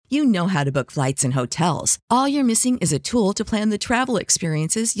You know how to book flights and hotels. All you're missing is a tool to plan the travel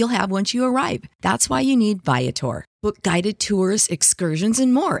experiences you'll have once you arrive. That's why you need Viator. Book guided tours, excursions,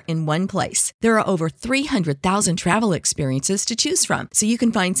 and more in one place. There are over 300,000 travel experiences to choose from, so you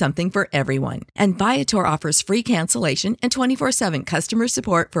can find something for everyone. And Viator offers free cancellation and 24/7 customer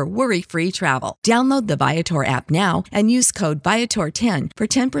support for worry-free travel. Download the Viator app now and use code Viator10 for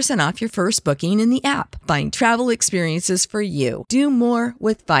 10% off your first booking in the app. Find travel experiences for you. Do more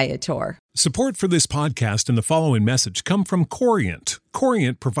with Viator. Support for this podcast and the following message come from Corient.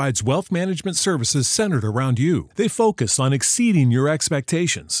 Corient provides wealth management services centered around you. They focus on exceeding your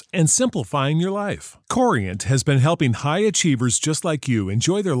expectations and simplifying your life. Corient has been helping high achievers just like you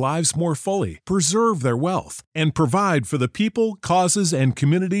enjoy their lives more fully, preserve their wealth, and provide for the people, causes, and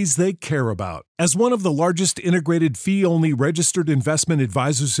communities they care about. As one of the largest integrated fee-only registered investment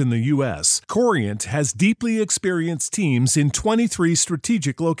advisors in the U.S., Corient has deeply experienced teams in 23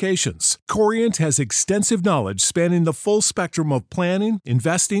 strategic locations. Corient has extensive knowledge spanning the full spectrum of planning,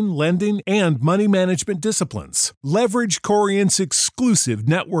 investing, lending, and money management disciplines. Leverage Corient's exclusive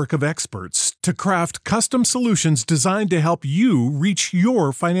network of experts to craft custom solutions designed to help you reach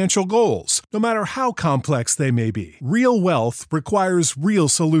your financial goals, no matter how complex they may be. Real wealth requires real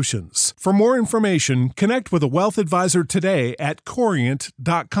solutions. For more information, connect with a wealth advisor today at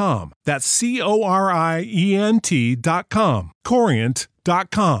Corient.com. That's Corient.com.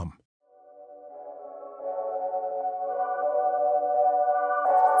 Corient.com.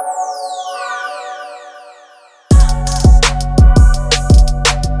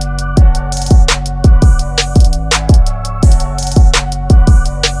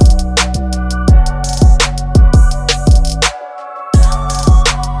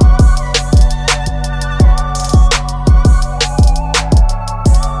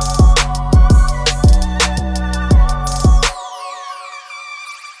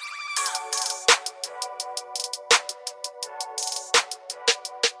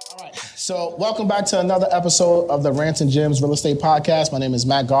 So welcome back to another episode of the Rants and Gems Real Estate Podcast. My name is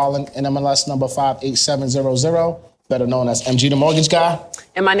Matt Garland, NMLS number 58700, better known as MG the Mortgage Guy.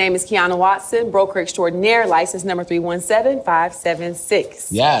 And my name is Kiana Watson, broker extraordinaire, license number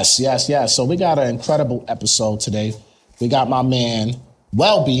 317576. Yes. So we got an incredible episode today. We got my man,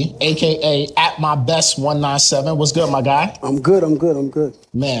 Welby, a.k.a. at my best 197. What's good, my guy? I'm good.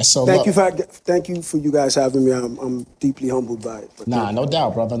 Man, so thank you for you guys having me. I'm deeply humbled by it. No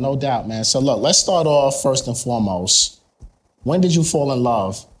doubt, brother. No doubt, man. So look, let's start off first and foremost. When did you fall in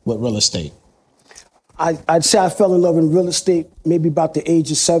love with real estate? I'd say I fell in love in real estate maybe about the age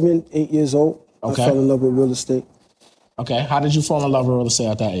of 7, 8 years old. Okay. I fell in love with real estate. Okay. How did you fall in love with real estate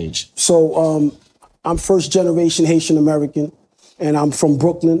at that age? So I'm first generation Haitian American, and I'm from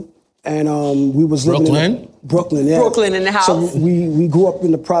Brooklyn. And we was living in Brooklyn, yeah. Brooklyn in the house. So we grew up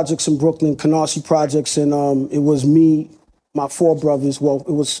in the projects in Brooklyn, Canarsie projects, and it was me, my 4 brothers. Well,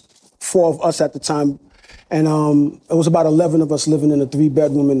 it was 4 of us at the time, and it was about 11 of us living in a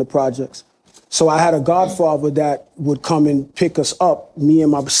 3-bedroom in the projects. So I had a godfather that would come and pick us up, me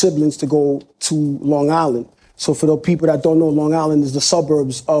and my siblings, to go to Long Island. So for the people that don't know, Long Island is the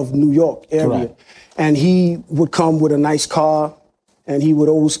suburbs of New York area. Correct. And he would come with a nice car, and he would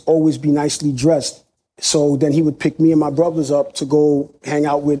always be nicely dressed. So then he would pick me and my brothers up to go hang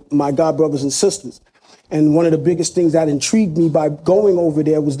out with my god brothers and sisters. And one of the biggest things that intrigued me by going over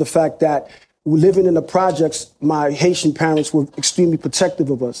there was the fact that living in the projects, my Haitian parents were extremely protective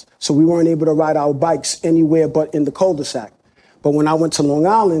of us. So we weren't able to ride our bikes anywhere but in the cul-de-sac. But when I went to Long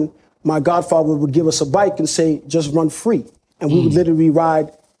Island, my godfather would give us a bike and say, just run free. And we would literally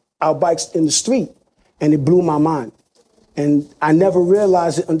ride our bikes in the street. And it blew my mind. And I never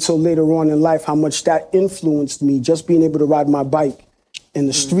realized it until later on in life how much that influenced me, just being able to ride my bike in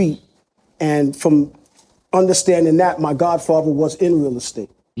the street. And from understanding that, my godfather was in real estate.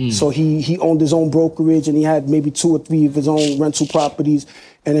 So he owned his own brokerage, and he had maybe 2 or 3 of his own rental properties.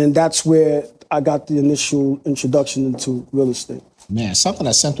 And then that's where I got the initial introduction into real estate. Man, something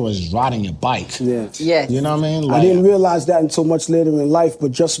as simple as riding your bike. Yeah. Yes. You know what I mean? I didn't realize that until much later in life,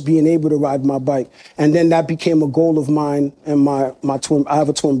 but just being able to ride my bike. And then that became a goal of mine and my twin. I have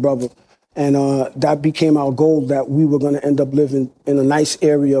a twin brother. And that became our goal, that we were going to end up living in a nice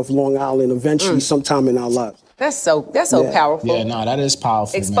area of Long Island eventually sometime in our lives. That's so powerful. Yeah, no, that is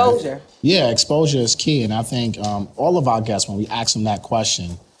powerful. Exposure. Man. Yeah, exposure is key. And I think all of our guests, when we ask them that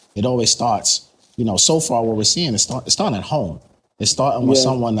question, it always starts, so far what we're seeing is starting at home. It's starting with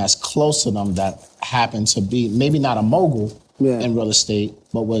someone that's close to them that happened to be maybe not a mogul in real estate,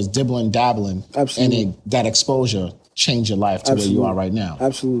 but was dibbling, dabbling. Absolutely. And that exposure changed your life to where you are right now.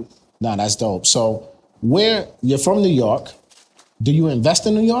 Absolutely. No, that's dope. So you're from New York. Do you invest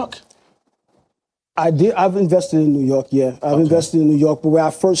in New York? I did. I've invested in New York, yeah. I've invested in New York, but where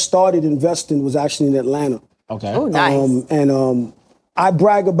I first started investing was actually in Atlanta. Okay. Oh, nice. I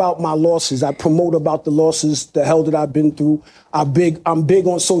brag about my losses. I promote about the losses, the hell that I've been through. I'm big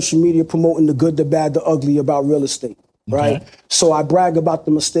on social media promoting the good, the bad, the ugly about real estate, right? So I brag about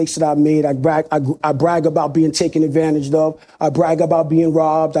the mistakes that I made. I brag about being taken advantage of. I brag about being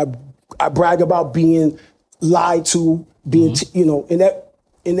robbed. I brag about being lied to, being,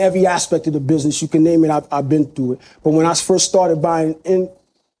 in every aspect of the business. You can name it, I've been through it. But when I first started buying in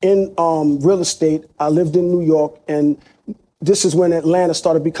real estate, I lived in New York, and this is when Atlanta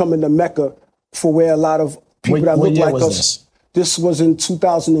started becoming the mecca for where a lot of people that look like us. This was in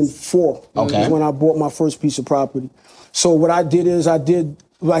 2004. Okay. When I bought my first piece of property. So what I did is I did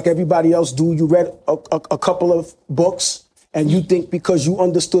like everybody else do. You read a couple of books, and you think because you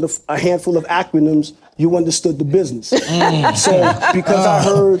understood a handful of acronyms, you understood the business. So because I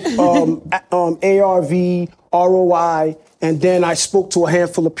heard ARV, ROI, and then I spoke to a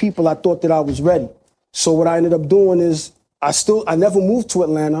handful of people, I thought that I was ready. So what I ended up doing is I never moved to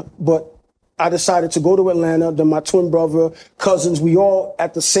Atlanta, but I decided to go to Atlanta. Then my twin brother, cousins, we all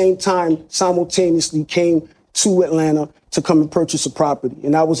at the same time simultaneously came to Atlanta to come and purchase a property.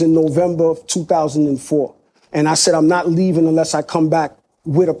 And that was in November of 2004. And I said, I'm not leaving unless I come back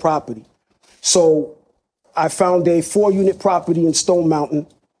with a property. So I found a 4-unit property in Stone Mountain.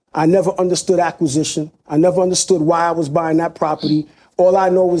 I never understood acquisition. I never understood why I was buying that property. All I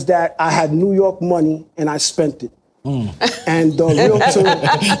know is that I had New York money and I spent it. And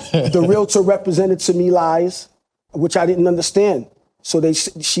the realtor represented to me lies, which I didn't understand. So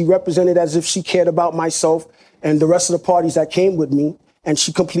she represented as if she cared about myself and the rest of the parties that came with me, and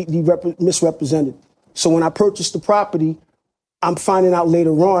she completely misrepresented. So when I purchased the property, I'm finding out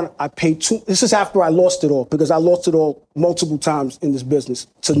later on I paid this is after I lost it all, because I lost it all multiple times in this business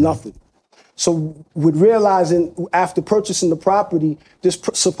to nothing. So with realizing after purchasing the property, this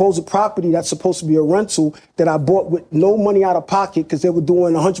supposed property that's supposed to be a rental that I bought with no money out of pocket because they were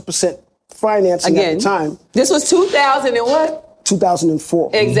doing 100% financing at the time. This was 2000 and what? 2004.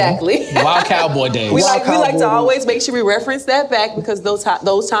 Exactly. Wild cowboy days. We like to always make sure we reference that back because those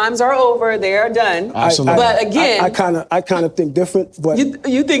times are over. They are done. Absolutely. But again, I kind of think different. But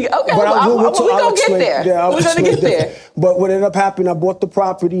you think okay? But we're gonna get there. Yeah, we're gonna get there. But what ended up happening, I bought the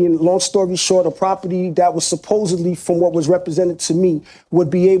property, and long story short, a property that was supposedly, from what was represented to me, would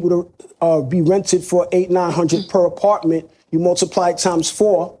be able to be rented for $800-900 per apartment. You multiply it times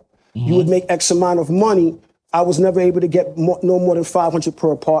 4, you would make X amount of money. I was never able to get no more than $500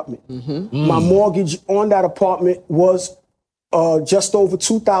 per apartment. My mortgage on that apartment was just over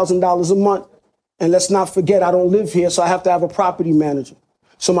 $2,000 a month. And let's not forget, I don't live here, so I have to have a property manager.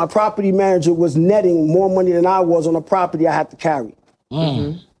 So my property manager was netting more money than I was on a property I had to carry.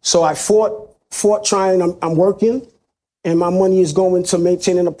 So I fought trying, I'm working, and my money is going to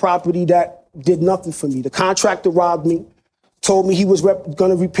maintaining a property that did nothing for me. The contractor robbed me. Told me he was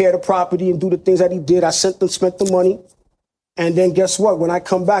going to repair the property and do the things that he did. I spent the money. And then guess what? When I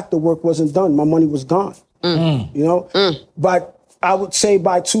come back, the work wasn't done. My money was gone. But I would say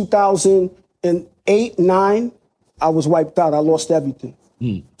by 2008, 9, I was wiped out. I lost everything.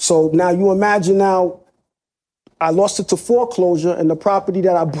 So now you imagine now, I lost it to foreclosure, and the property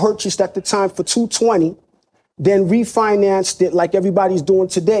that I purchased at the time for $220, then refinanced it like everybody's doing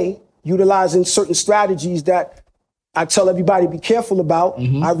today, utilizing certain strategies that I tell everybody be careful about.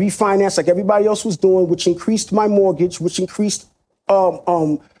 I refinanced like everybody else was doing, which increased my mortgage, which increased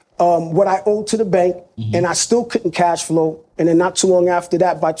what I owed to the bank, and I still couldn't cash flow. And then not too long after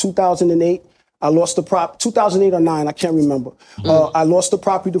that, by 2008, I lost the 2008 or 9, I can't remember. I lost the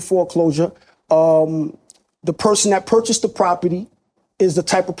property to foreclosure. The person that purchased the property is the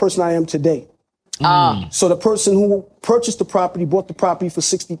type of person I am today. So the person who purchased the property bought the property for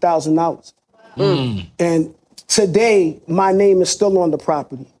 $60,000. And today, my name is still on the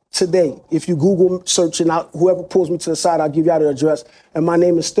property. Today, if you Google search and whoever pulls me to the side, I'll give you out the address. And my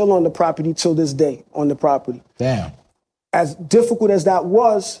name is still on the property till this day on the property. Damn. As difficult as that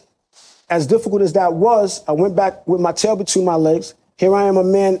was, I went back with my tail between my legs. Here I am, a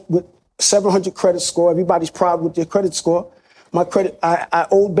man with 700 credit score. Everybody's proud with their credit score. My credit, I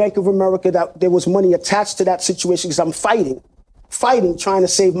owed Bank of America that there was money attached to that situation because I'm fighting, trying to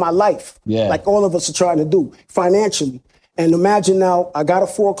save my life. Like all of us are trying to do financially. And imagine now, I got a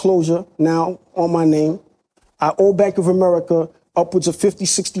foreclosure now on my name. I owe Bank of America upwards of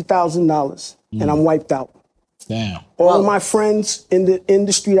 $50,000, $60,000, and I'm wiped out. Damn. All of my friends in the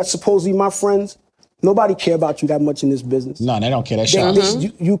industry that's supposedly my friends, nobody care about you that much in this business. No, they don't care. That's shot.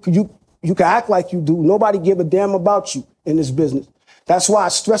 You can act like you do. Nobody give a damn about you in this business. That's why I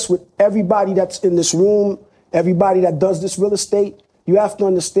stress with everybody that's in this room, everybody that does this real estate, you have to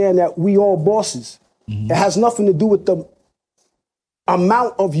understand that we all bosses. It has nothing to do with the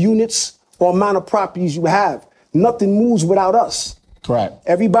amount of units or amount of properties you have. Nothing moves without us. Correct.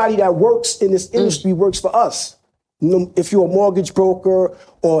 Everybody that works in this industry works for us. If you're a mortgage broker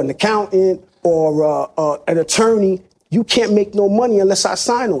or an accountant or an attorney, you can't make no money unless I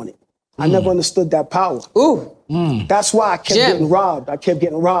sign on it. I never understood that power. Ooh. That's why I kept getting robbed. I kept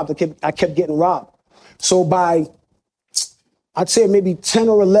getting robbed. So by, I'd say maybe 10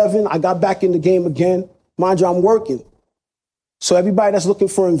 or 11, I got back in the game again. Mind you, I'm working. So everybody that's looking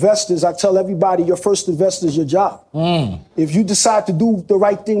for investors, I tell everybody your first investor is your job. If you decide to do the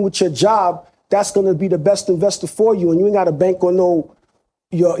right thing with your job, that's going to be the best investor for you. And you ain't got to bank on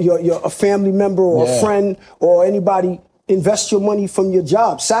a family member or a friend or anybody. Invest your money from your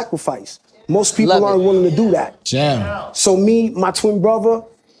job, sacrifice. Most people aren't willing to do that. Jam. So me, my twin brother,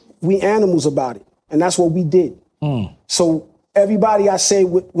 we animals about it. And that's what we did. So everybody I say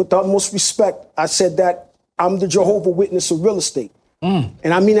with the utmost respect, I said that I'm the Jehovah's Witness of real estate.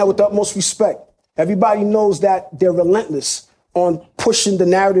 And I mean that with the utmost respect. Everybody knows that they're relentless on pushing the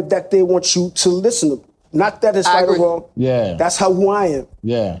narrative that they want you to listen to. Not that it's right or wrong. Yeah. That's who I am.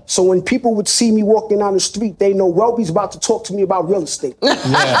 Yeah. So when people would see me walking down the street, they know Welby's about to talk to me about real estate.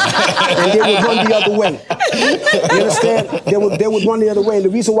 And they would run the other way. You understand? They would run the other way. And the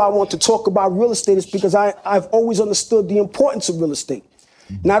reason why I want to talk about real estate is because I've always understood the importance of real estate.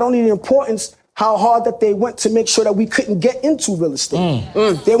 Not only the importance, how hard that they went to make sure that we couldn't get into real estate.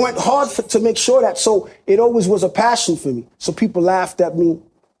 They went hard to make sure that. So it always was a passion for me. So people laughed at me,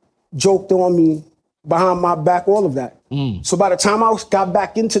 joked on me, behind my back, all of that. So by the time I got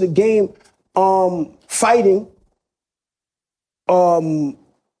back into the game, fighting, I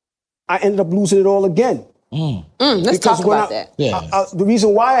ended up losing it all again. Let's talk about that. The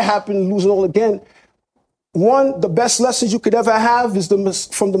reason why it happened, losing it all again, one, the best lessons you could ever have is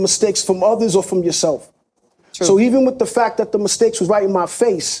from the mistakes from others or from yourself. True. So even with the fact that the mistakes was right in my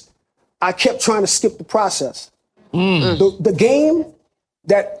face, I kept trying to skip the process. The game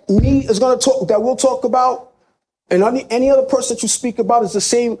that we'll talk about, and any other person that you speak about is the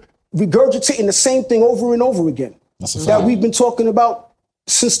same, regurgitating the same thing over and over again. That we've been talking about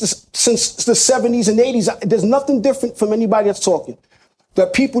since the 70s and 80s. There's nothing different from anybody that's talking.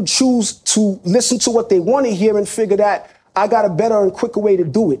 That people choose to listen to what they want to hear and figure that I got a better and quicker way to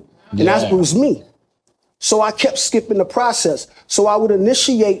do it. And that's what was me. So I kept skipping the process. So I would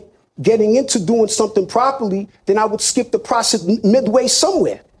initiate getting into doing something properly, then I would skip the process midway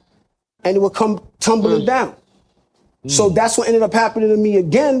somewhere. And it would come tumbling down. So that's what ended up happening to me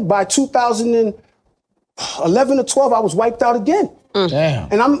again. By 2011 or 12, I was wiped out again.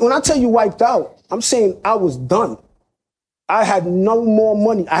 Damn. And when I tell you wiped out, I'm saying I was done. I had no more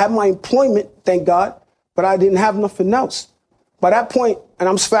money. I had my employment, thank God, but I didn't have nothing else. By that point, and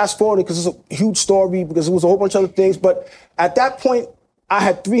I'm fast forwarding because it's a huge story, because it was a whole bunch of other things, but at that point, I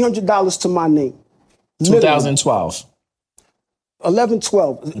had $300 to my name. 2012. 11,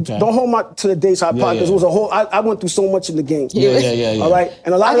 12. Okay. Don't hold my to the dates I because it was a whole. I went through so much in the game. Yeah. All right,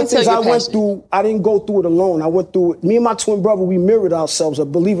 and a lot of things I went through, I didn't go through it alone. I went through it. Me and my twin brother, we mirrored ourselves.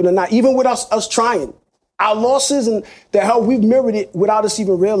 Believe it or not, even with us trying, our losses and the hell, we've mirrored it without us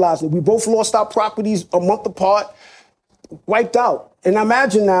even realizing it. We both lost our properties a month apart, wiped out. And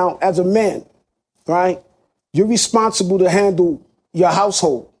imagine now, as a man, right, you're responsible to handle your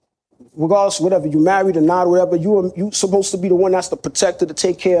household. Regardless, whatever, you married or not, or whatever, you're supposed to be the one that's the protector to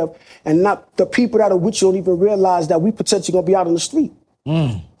take care of, and not the people that are with you don't even realize that we potentially gonna be out on the street.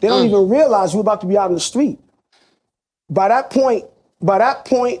 They don't even realize we're about to be out on the street. By that point,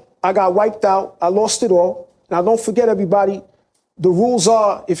 I got wiped out. I lost it all. Now, don't forget, everybody, the rules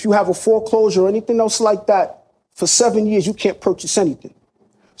are if you have a foreclosure or anything else like that, for 7 years, you can't purchase anything.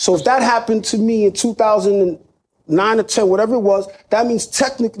 So if that happened to me in 2009 or 10, whatever it was, that means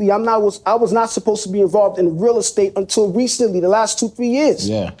technically I was not supposed to be involved in real estate until recently, the last 2-3 years.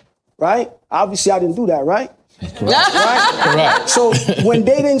 Yeah. Right? Obviously, I didn't do that, right? Correct. Right? Correct. So when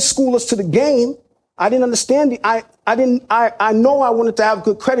they didn't school us to the game, I didn't understand I know I wanted to have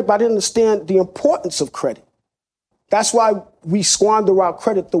good credit, but I didn't understand the importance of credit. That's why we squander our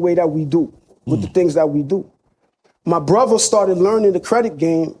credit the way that we do with the things that we do. My brother started learning the credit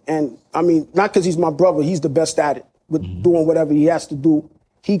game, and I mean, not because he's my brother, he's the best at it with doing whatever he has to do.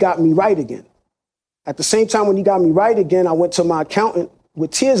 He got me right again. At the same time, when he got me right again, I went to my accountant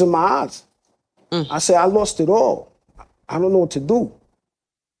with tears in my eyes. I said, I lost it all. I don't know what to do.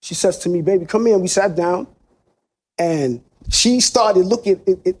 She says to me, baby, come here. We sat down, and she started looking.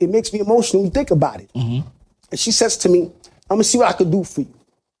 It makes me emotional when you think about it. And she says to me, I'm gonna see what I could do for you.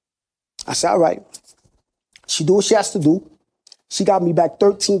 I said, all right. She do what she has to do. She got me back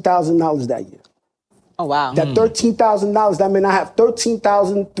 $13,000 that year. Oh, wow. That $13,000, that meant I have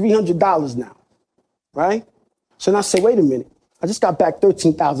 $13,300 now, right? So then I said, wait a minute. I just got back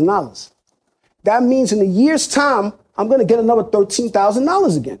 $13,000. That means in a year's time, I'm going to get another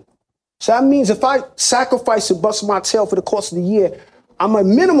 $13,000 again. So that means if I sacrifice and bust my tail for the course of the year, I'm at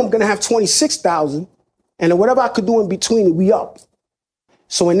minimum going to have $26,000, and then whatever I could do in between, we up.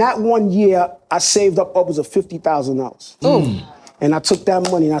 So in that 1 year, I saved up upwards of $50,000. And I took that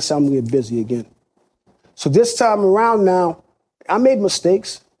money and I said, I'm going to get busy again. So this time around now, I made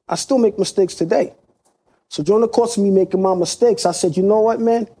mistakes. I still make mistakes today. So during the course of me making my mistakes, I said, you know what,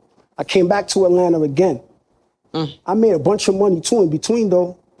 man? I came back to Atlanta again. I made a bunch of money too in between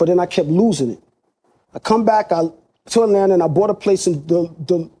though, but then I kept losing it. I come back to Atlanta and I bought a place in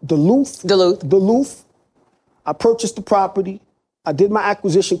Duluth. I purchased the property. I did my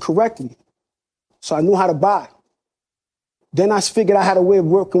acquisition correctly. So I knew how to buy. Then I figured I had a way of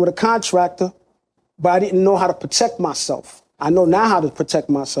working with a contractor, but I didn't know how to protect myself. I know now how to protect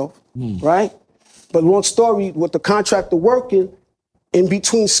myself, right? But long story, with the contractor working, in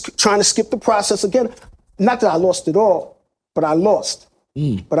between trying to skip the process again, not that I lost it all, but I lost.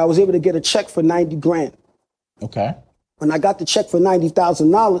 But I was able to get a check for $90,000. Okay. When I got the check for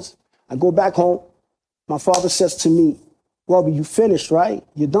 $90,000, I go back home. My father says to me, Welby, you finished, right?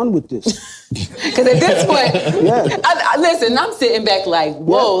 You're done with this. Because at this point, listen, I'm sitting back like,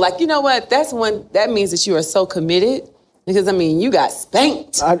 whoa, like, you know what? That means that you are so committed. Because, I mean, you got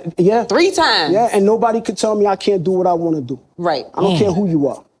spanked 3 times. Yeah, and nobody could tell me I can't do what I want to do. Right. I don't care who you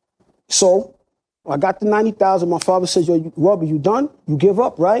are. So I got the $90,000. My father says, Welby, you done? You give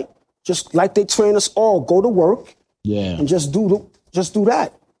up, right? Just like they train us all, go to work and just do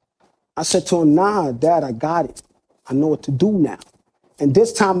that. I said to him, nah, Dad, I got it. I know what to do now. And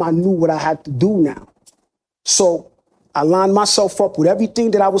this time I knew what I had to do now. So I lined myself up with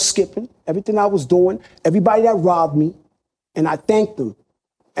everything that I was skipping, everything I was doing, everybody that robbed me, and I thanked them.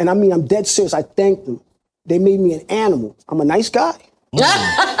 And I mean, I'm dead serious. I thanked them. They made me an animal. I'm a nice guy.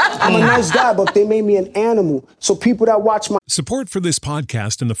 I'm a nice guy, but they made me an animal. So people that watch my... Support for this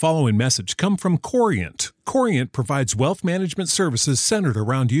podcast and the following message come from Corient. Corient provides wealth management services centered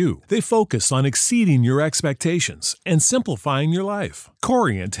around you. They focus on exceeding your expectations and simplifying your life.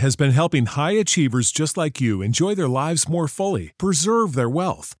 Corient has been helping high achievers just like you enjoy their lives more fully, preserve their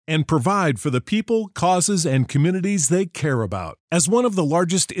wealth, and provide for the people, causes, and communities they care about. As one of the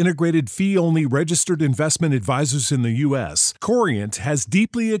largest integrated fee-only registered investment advisors in the U.S., Corient has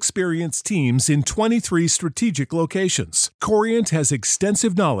deeply experienced teams in 23 strategic locations. Corient has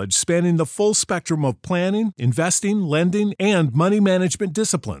extensive knowledge spanning the full spectrum of planning, investing, lending, and money management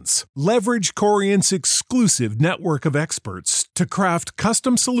disciplines. Leverage Corient's exclusive network of experts to craft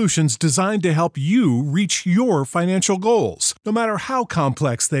custom solutions designed to help you reach your financial goals, no matter how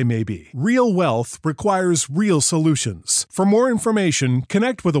complex they may be. Real wealth requires real solutions. For more information,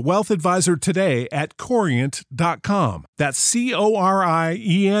 connect with a wealth advisor today at Corient.com. That's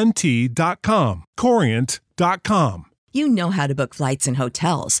Corient.com. Corient.com. You know how to book flights and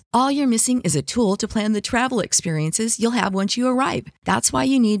hotels. All you're missing is a tool to plan the travel experiences you'll have once you arrive. That's why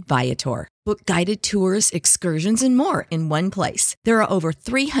you need Viator. Book guided tours, excursions, and more in one place. There are over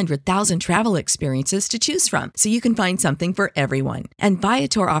 300,000 travel experiences to choose from, so you can find something for everyone. And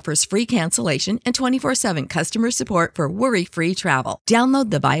Viator offers free cancellation and 24/7 customer support for worry-free travel.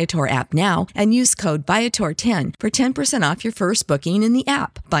 Download the Viator app now and use code Viator10 for 10% off your first booking in the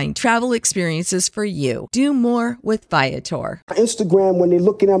app. Find travel experiences for you. Do more with Viator. Instagram, when they're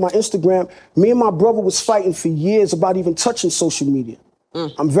looking at my Instagram, me and my brother was fighting for years about even touching social media.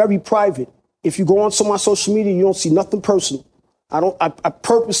 I'm very private. If you go onto my social media, you don't see nothing personal. I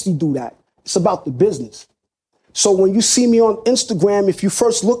purposely do that. It's about the business. So when you see me on Instagram, if you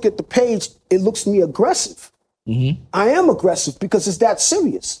first look at the page, it looks to me aggressive. I am aggressive because it's that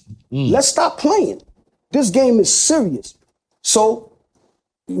serious. Let's stop playing. This game is serious. So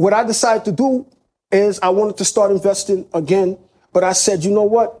what I decided to do is I wanted to start investing again, but I said, you know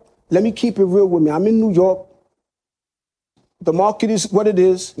what? Let me keep it real with me. I'm in New York. The market is what it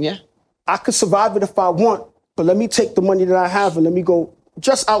is. Yeah. I could survive it if I want, but let me take the money that I have and let me go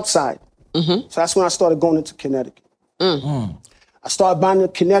just outside. So that's when I started going into Connecticut. I started buying in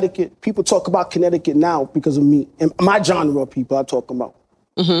Connecticut. People talk about Connecticut now because of me. And my genre of people I talk about.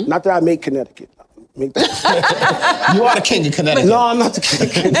 Not that I made Connecticut. You are the king of Connecticut. No, I'm not the king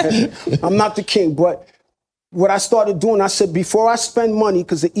of Connecticut. I'm not the king, but what I started doing, I said, before I spend money,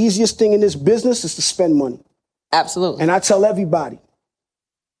 because the easiest thing in this business is to spend money. Absolutely. And I tell everybody,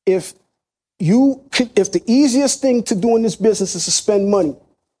 if if the easiest thing to do in this business is to spend money,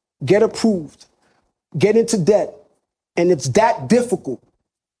 get approved, get into debt, and it's that difficult,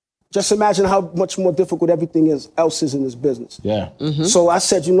 just imagine how much more difficult everything else is in this business. Yeah. Mm-hmm. So I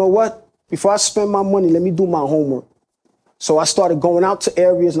said, you know what? Before I spend my money, let me do my homework. So I started going out to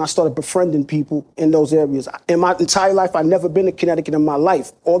areas and I started befriending people in those areas. In my entire life, I've never been to Connecticut in my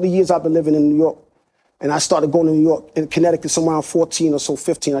life. All the years I've been living in New York. And I started going to New York and Connecticut somewhere around 14 or so,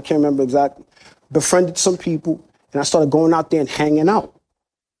 15, I can't remember exactly. Befriended some people and I started going out there and hanging out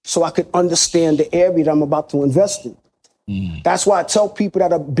so I could understand the area that I'm about to invest in. That's why I tell people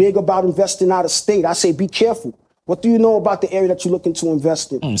that are big about investing out of state, I say, be careful. What do you know about the area that you're looking to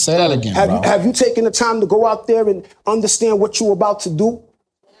invest in? Say that again, have you taken the time to go out there and understand what you're about to do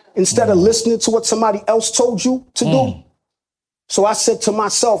instead of listening to what somebody else told you to do? So I said to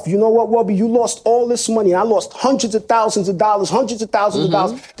myself, you know what, Welby, you lost all this money. I lost hundreds of thousands of dollars.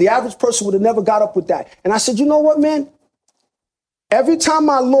 The average person would have never got up with that. And I said, you know what, man? Every time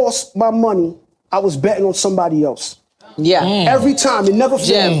I lost my money, I was betting on somebody else. Yeah. Every time. It never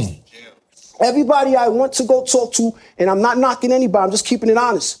failed. Everybody I went to go talk to, and I'm not knocking anybody, I'm just keeping it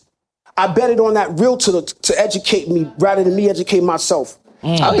honest. I betted on that realtor to educate me rather than me educate myself.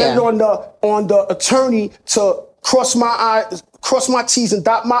 I betted on the attorney to cross my T's and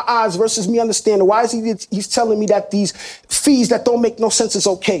dot my I's versus me understanding why is he's telling me that these fees that don't make no sense is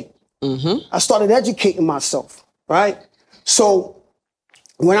okay. I started educating myself, right? So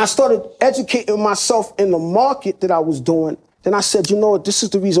when I started educating myself in the market that I was doing, then I said, you know what, this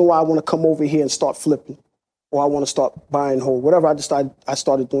is the reason why I want to come over here and start flipping, or I want to start buying whole, whatever I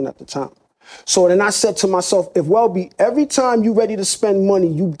started doing at the time. So then I said to myself, if Welby, every time you're ready to spend money,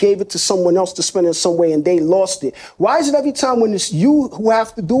 you gave it to someone else to spend in some way and they lost it. Why is it every time when it's you who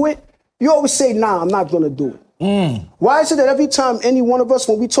have to do it, you always say, nah, I'm not going to do it? Why is it that every time any one of us,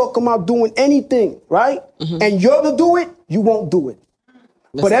 when we talk about doing anything, right, and you're to do it, you won't do it?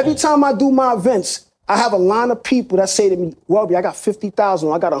 But every time I do my events, I have a line of people that say to me, Welby, I got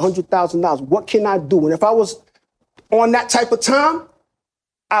 $50,000, I got $100,000. What can I do? And if I was on that type of time,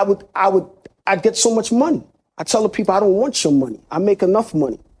 I'd get so much money. I tell the people, I don't want your money. I make enough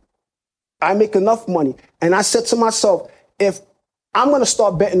money. And I said to myself, if I'm going to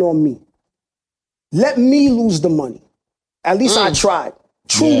start betting on me, let me lose the money. At least I tried,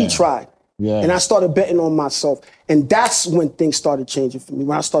 truly tried. And I started betting on myself. And that's when things started changing for me,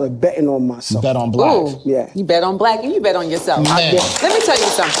 when I started betting on myself. Bet on black. Ooh, you bet on black and you bet on yourself. Let me tell you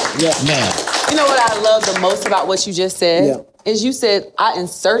something. You know what I love the most about what you just said? Is you said, I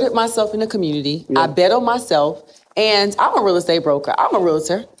inserted myself in the community. I bet on myself. And I'm a real estate broker. I'm a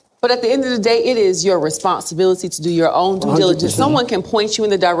realtor. But at the end of the day, it is your responsibility to do your own due diligence. 100%. Someone can point you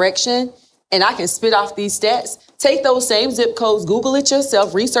in the direction and I can spit off these stats. Take those same zip codes, Google it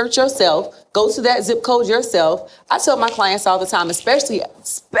yourself, research yourself, go to that zip code yourself. I tell my clients all the time, especially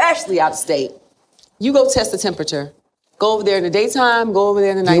out of state, you go test the temperature. Go over there in the daytime, go over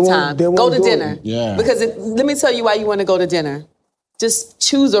there in the nighttime. Go to dinner. Because let me tell you why you want to go to dinner. Just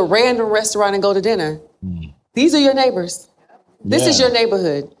choose a random restaurant and go to dinner. These are your neighbors. This is your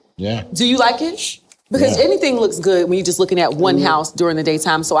neighborhood. Do you like it? Because anything looks good when you're just looking at one house during the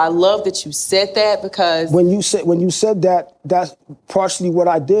daytime. So I love that you said that because... When you said that, that's partially what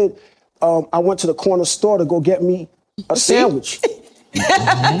I did. I went to the corner store to go get me a sandwich.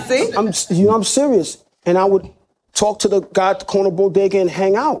 See? I'm serious. And I would talk to the guy at the corner bodega and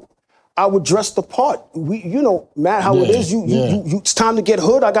hang out. I would dress the part. Matt, how it is. It's time to get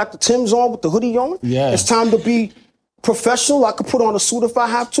hood. I got the Timbs on with the hoodie on. It's time to be professional. I could put on a suit if I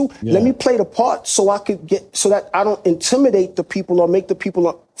have to. Let me play the part so that I don't intimidate the people or make the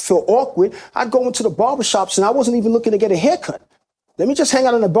people feel awkward. I'd go into the barbershops and I wasn't even looking to get a haircut. Let me just hang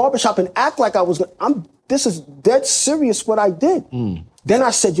out in the barbershop and act like I was. This is dead serious what I did. Then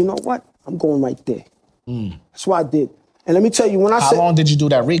I said, you know what? I'm going right there. That's what I did. And let me tell you, when How long did you do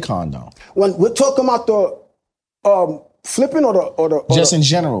that recon though? When we're talking about the flipping or the just in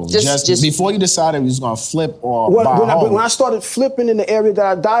general, just before you decided you was gonna flip or buy a home. When I started flipping in the area that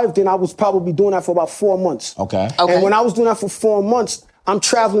I dived in, I was probably doing that for about 4 months. Okay. And when I was doing that for 4 months, I'm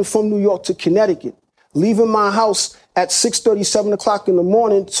traveling from New York to Connecticut, leaving my house at 6:30, 7 o'clock in the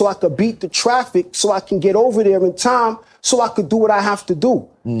morning so I could beat the traffic, so I can get over there in time, so I could do what I have to do.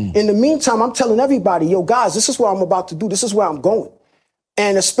 In the meantime, I'm telling everybody, yo, guys, this is what I'm about to do. This is where I'm going.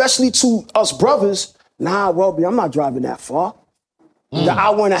 And especially to us brothers, nah, Welby, I'm not driving that far. The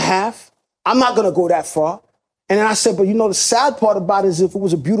hour and a half, I'm not going to go that far. And then I said, but the sad part about it is if it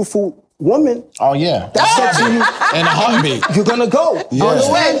was a beautiful woman. Oh, yeah. That said to you. In a heartbeat. You're going to go.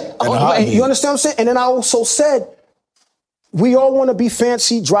 Yeah. You understand what I'm saying? And then I also said, we all want to be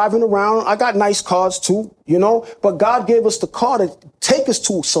fancy driving around. I got nice cars too, you know, but God gave us the car to take us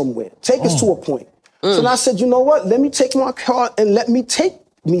to somewhere, take us to a point. So then I said, you know what? Let me take my car and let me take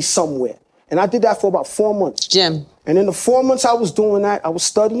me somewhere. And I did that for about 4 months. Jim. And in the 4 months I was doing that, I was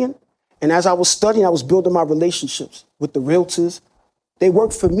studying. And as I was studying, I was building my relationships with the realtors. They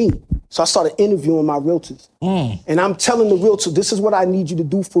worked for me. So I started interviewing my realtors. And I'm telling the realtor, this is what I need you to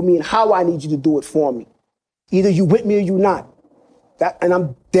do for me and how I need you to do it for me. Either you with me or you not. And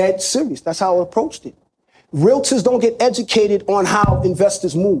I'm dead serious. That's how I approached it. Realtors don't get educated on how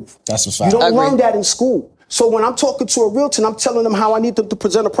investors move. That's a fact. You don't learn that in school. So when I'm talking to a realtor and I'm telling them how I need them to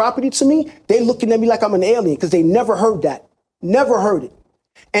present a property to me, they looking at me like I'm an alien because they never heard that. Never heard it.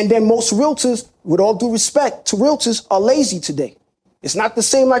 And then most realtors, with all due respect to realtors, are lazy today. It's not the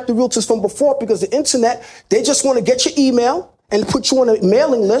same like the realtors from before because the internet, they just want to get your email and put you on a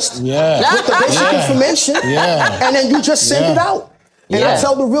mailing list with the basic information, and then you just send it out. And I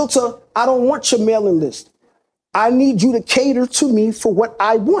tell the realtor, I don't want your mailing list. I need you to cater to me for what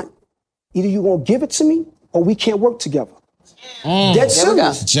I want. Either you're going to give it to me or we can't work together. Dead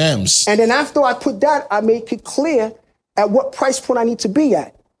serious. Gems. And then after I put that, I make it clear at what price point I need to be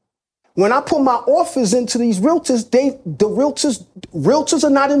at. When I put my offers into these realtors, realtors are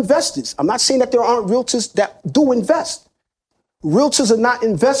not investors. I'm not saying that there aren't realtors that do invest. Realtors are not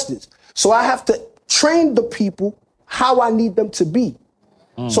investors. So I have to train the people how I need them to be.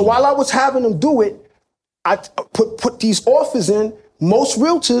 So while I was having them do it, I put these offers in. Most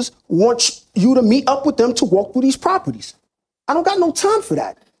realtors want you to meet up with them to walk through these properties. I don't got no time for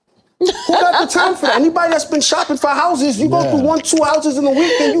that. Who got the time for that? Anybody that's been shopping for houses, you go through 1-2 houses in a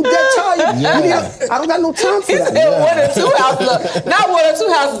week and you dead tired. I don't got no time for that. You said 1 or 2 houses, not 1 or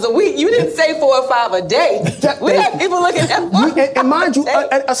 2 houses a week. You didn't say 4 or 5 a day. We have people looking at and mind you,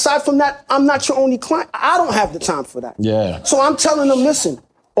 aside from that, I'm not your only client. I don't have the time for that. Yeah. So I'm telling them, listen,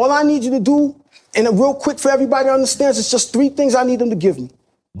 all I need you to do, and real quick for everybody to understand, it's just 3 things I need them to give me.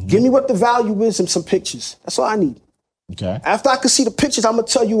 Give me what the value is and some pictures. That's all I need. Okay. After I could see the pictures, I'm going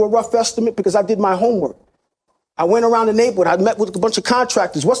to tell you a rough estimate because I did my homework. I went around the neighborhood. I met with a bunch of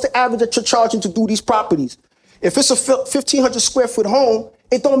contractors. What's the average that you're charging to do these properties? If it's a 1,500 square foot home,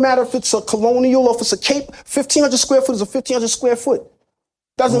 it don't matter if it's a colonial or if it's a Cape. 1,500 square foot is a 1,500 square foot.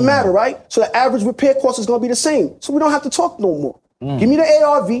 Doesn't matter, right? So the average repair cost is going to be the same. So we don't have to talk no more. Give me the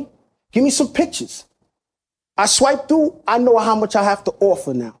ARV. Give me some pictures. I swipe through. I know how much I have to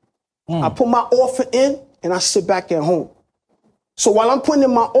offer now. I put my offer in and I sit back at home. So while I'm putting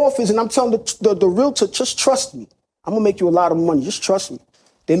in my offers and I'm telling the realtor, just trust me. I'm going to make you a lot of money. Just trust me.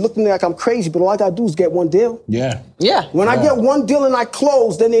 They look at me like I'm crazy, but all I got to do is get one deal. Yeah. When I get one deal and I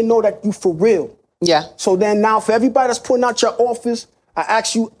close, then they know that you for real. Yeah. So then now for everybody that's putting out your offers, I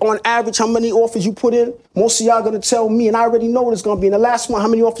ask you on average how many offers you put in. Most of y'all going to tell me, and I already know what it's going to be. In the last one, how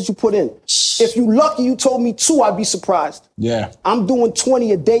many offers you put in. If you lucky, you told me 2, I'd be surprised. Yeah. I'm doing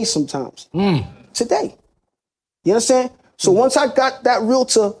 20 a day sometimes. Today. You understand? So once I got that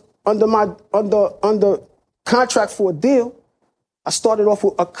realtor under contract for a deal, I started off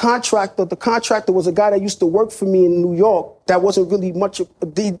with a contractor. The contractor was a guy that used to work for me in New York. That wasn't really much.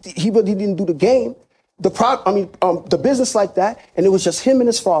 He really didn't do the game, the business like that. And it was just him and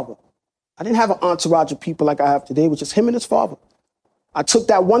his father. I didn't have an entourage of people like I have today. It was just him and his father. I took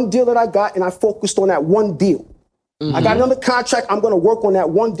that one deal that I got and I focused on that one deal. I got another contract. I'm going to work on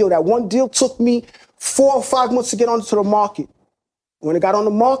that one deal. That one deal took me 4 or 5 months to get onto the market. When it got on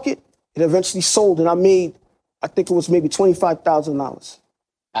the market, it eventually sold, and I made, I think it was maybe $25,000.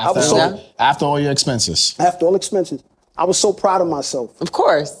 After all your expenses. After all expenses. I was so proud of myself. Of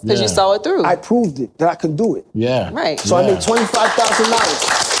course, because you saw it through. I proved it, that I could do it. Yeah. Right. So I made $25,000. You know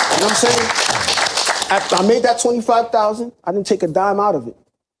what I'm saying? After I made that $25,000, I didn't take a dime out of it.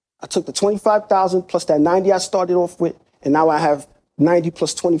 I took the $25,000 plus that 90 I started off with, and now I have 90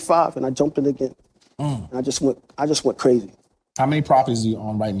 plus 25, and I jumped in again. And I just went crazy. How many properties do you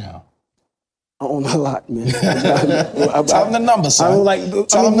own right now? I own a lot, man. Tell them the numbers, son. I don't like.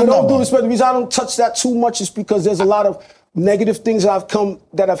 Do respect. The reason I don't touch that too much is because there's a lot of negative things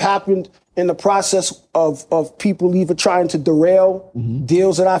that have happened in the process of people either trying to derail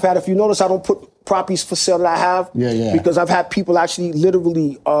deals that I've had. If you notice, I don't put properties for sale that I have because I've had people actually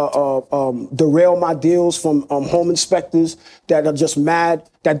literally derail my deals from home inspectors that are just mad,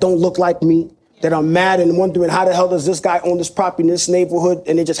 that don't look like me, that are mad and wondering how the hell does this guy own this property in this neighborhood,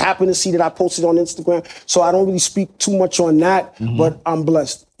 and they just happen to see that I posted on Instagram. So I don't really speak too much on that, but I'm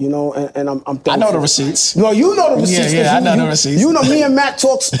blessed, you know, and I'm thankful. I know the receipts. No, you know the receipts. Yeah, I know the receipts. You know, me and Matt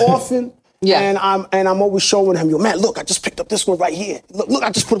talks often, Yeah. And I'm always showing him, yo, Matt, look, I just picked up this one right here. Look,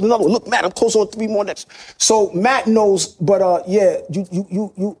 I just put up another one. Look, Matt, I'm close on 3 more next. So Matt knows, but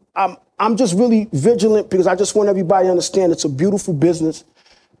I'm just really vigilant because I just want everybody to understand it's a beautiful business.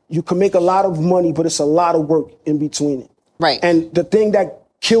 You can make a lot of money, but it's a lot of work in between it. Right. And the thing that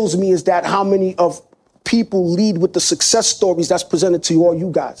kills me is that how many of people lead with the success stories that's presented to all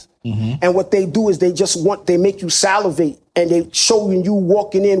you guys. Mm-hmm. And what they do is they make you salivate, and they showing you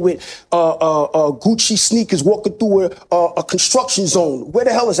walking in with Gucci sneakers, walking through a construction zone. Where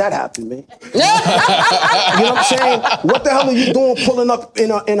the hell is that happening, man? You know what I'm saying? What the hell are you doing pulling up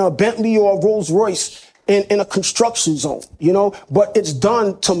in a Bentley or a Rolls Royce in a construction zone, you know? But it's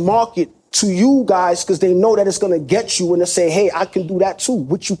done to market to you guys because they know that it's going to get you, and they say, hey, I can do that too,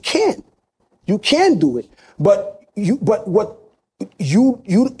 which you can. You can do it. But what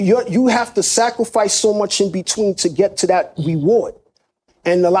you have to sacrifice so much in between to get to that reward.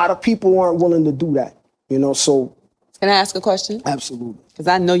 And a lot of people aren't willing to do that, you know, so. Can I ask a question? Absolutely. Because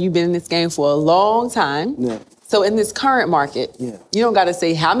I know you've been in this game for a long time. Yeah. So in this current market, you don't got to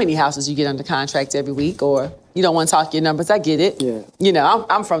say how many houses you get under contract every week, or you don't want to talk your numbers. I get it. Yeah. You know,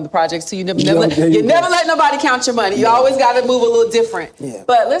 I'm from the projects too. You never let nobody count your money. You always got to move a little different. Yeah.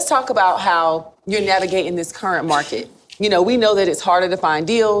 But let's talk about how you're navigating this current market. You know, we know that it's harder to find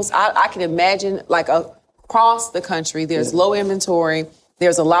deals. I can imagine, like, across the country, there's low inventory.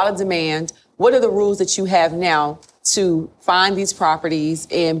 There's a lot of demand. What are the rules that you have now to find these properties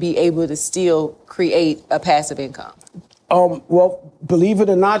and be able to still create a passive income? Well, believe it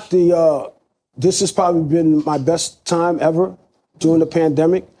or not, this has probably been my best time ever during the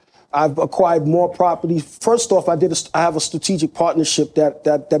pandemic. I've acquired more property. First off, I have a strategic partnership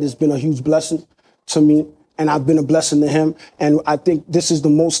that has been a huge blessing to me, and I've been a blessing to him. And I think this is the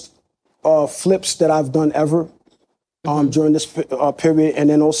most flips that I've done ever during this period, and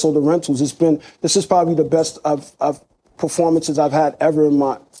then also the rentals. This is probably the best performances I've had ever in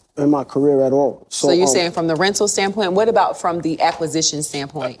my career at all. So you're saying from the rental standpoint. What about from the acquisition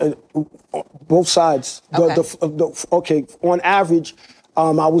standpoint? Both sides. Okay. On average,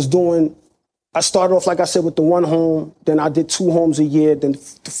 I started off, like I said, with the 1 home. Then I did 2 homes a year, then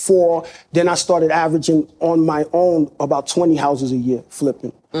 4. Then I started averaging on my own about 20 houses a year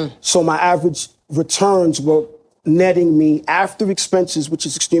flipping. So my average returns were netting me after expenses, which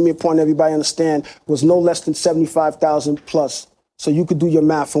is extremely important, everybody understand, was no less than $75,000 plus. So you could do your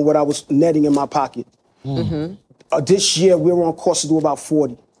math on what I was netting in my pocket. This year, we were on course to do about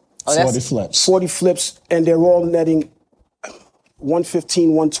 40. 40 flips. 40 flips, and they're all netting 115,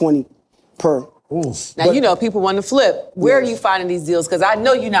 120 per. Oof. Now, you know, people want to flip. Where are you finding these deals? Because I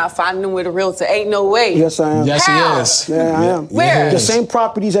know you're not finding them with a realtor. Ain't no way. Yes, I am. Yes, How? he is. Yeah, I am. Where? The same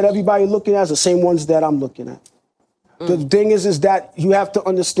properties that everybody looking at is the same ones that I'm looking at. The thing is that you have to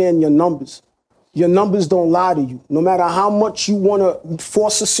understand your numbers. Your numbers don't lie to you. No matter how much you want to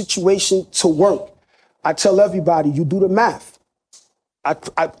force a situation to work, I tell everybody, you do the math.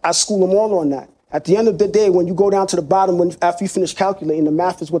 I school them all on that. At the end of the day, when you go down to the bottom, after you finish calculating, the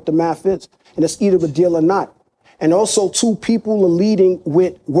math is what the math is. And it's either a deal or not. And also, too, people are leading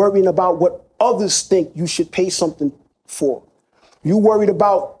with worrying about what others think you should pay something for. You worried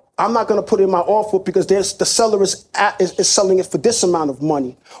about, I'm not going to put in my offer because the seller is selling it for this amount of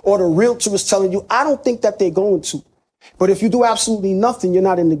money. Or the realtor is telling you, I don't think that they're going to. But if you do absolutely nothing, you're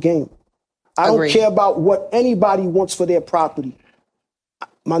not in the game. I don't care about what anybody wants for their property.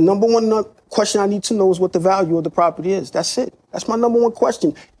 My number one question I need to know is what the value of the property is. That's it. That's my number one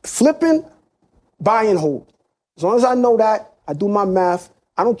question. Flipping, buy and hold. As long as I know that, I do my math.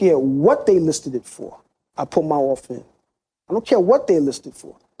 I don't care what they listed it for. I put my offer in. I don't care what they listed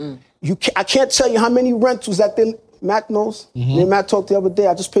for. I can't tell you how many rentals that Matt knows. Me and Matt talked the other day.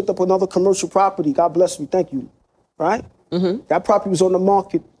 I just picked up another commercial property. God bless me. Thank you. Right? That property was on the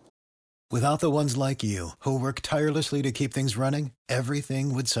market. Without the ones like you, who work tirelessly to keep things running,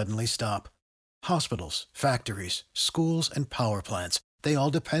 everything would suddenly stop. Hospitals, factories, schools, and power plants, they all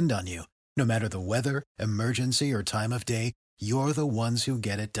depend on you. No matter the weather, emergency, or time of day, you're the ones who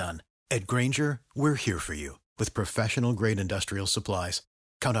get it done. At Grainger, we're here for you with professional-grade industrial supplies.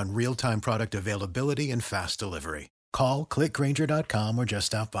 Count on real-time product availability and fast delivery. Call, clickgrainger.com, or just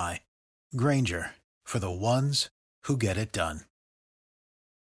stop by. Grainger, for the ones who get it done.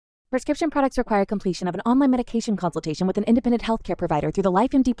 Prescription products require completion of an online medication consultation with an independent healthcare provider through the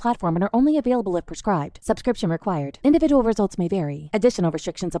LifeMD platform and are only available if prescribed. Subscription required. Individual results may vary. Additional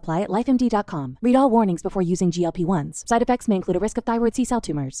restrictions apply at lifemd.com. Read all warnings before using GLP-1s. Side effects may include a risk of thyroid C-cell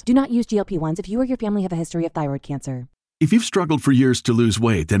tumors. Do not use GLP-1s if you or your family have a history of thyroid cancer. If you've struggled for years to lose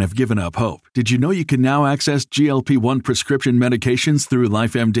weight and have given up hope, did you know you can now access GLP-1 prescription medications through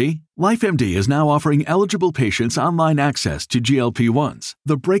LifeMD? LifeMD is now offering eligible patients online access to GLP-1s,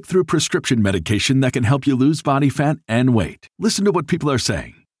 the breakthrough prescription medication that can help you lose body fat and weight. Listen to what people are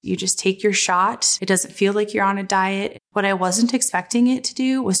saying. You just take your shot. It doesn't feel like you're on a diet. What I wasn't expecting it to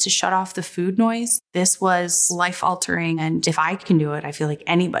do was to shut off the food noise. This was life-altering, and if I can do it, I feel like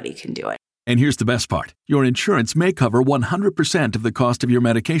anybody can do it. And here's the best part. Your insurance may cover 100% of the cost of your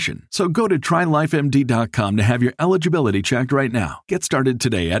medication. So go to TryLifeMD.com to have your eligibility checked right now. Get started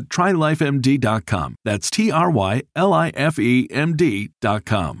today at TryLifeMD.com. That's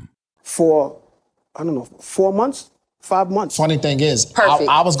TryLifeMD.com. For, 4 months? 5 months. Funny thing is,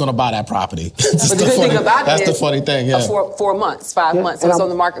 I was going to buy that property. But the good thing about that's it the funny thing, yeah. 4 months, 5 months. So it's on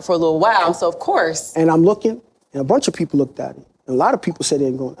the market for a little while, so of course. And I'm looking, and a bunch of people looked at it. And a lot of people said they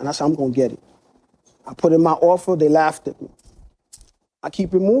ain't going, and I said, I'm going to get it. I put in my offer, they laughed at me. I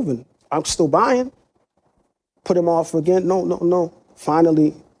keep it moving. I'm still buying. Put in my offer again, no.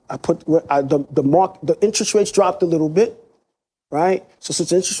 Finally, I put, the interest rates dropped a little bit. Right? So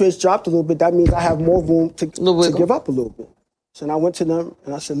since interest rates dropped a little bit, that means I have more room to give up a little bit. So then I went to them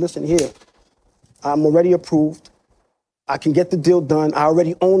and I said, listen, here, I'm already approved. I can get the deal done. I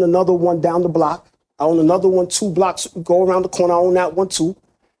already own another one down the block. I own another one 2 blocks, go around the corner. I own that one too.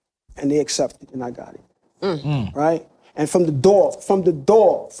 And they accepted and I got it. Right? And from the door,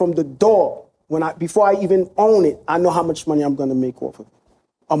 before I even own it, I know how much money I'm going to make off of it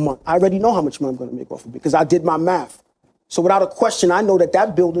a month. I already know how much money I'm going to make off of it because I did my math. So without a question, I know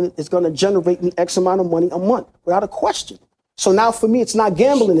that building is going to generate me X amount of money a month, without a question. So now for me, it's not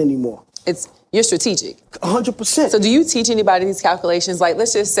gambling anymore. You're strategic. 100%. So do you teach anybody these calculations? Like,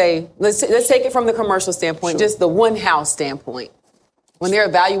 let's just say, let's take it from the commercial standpoint, just the one house standpoint. When they're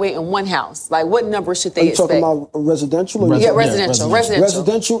evaluating one house, like what number should they expect? Are you talking about residential? Residential.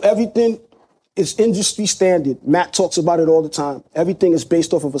 Residential, everything is industry standard. Matt talks about it all the time. Everything is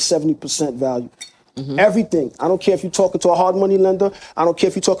based off of a 70% value. Mm-hmm. Everything. I don't care if you're talking to a hard money lender. I don't care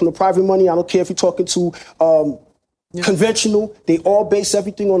if you're talking to private money. I don't care if you're talking to conventional. They all base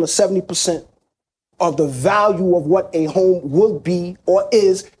everything on a 70% of the value of what a home will be or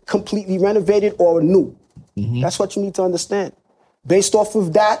is completely renovated or new. Mm-hmm. That's what you need to understand. Based off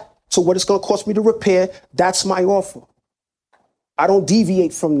of that to what it's going to cost me to repair, that's my offer. I don't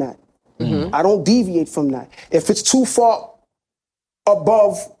deviate from that. Mm-hmm. I don't deviate from that. If it's too far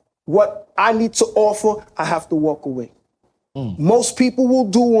above what I need to offer, I have to walk away. Most people will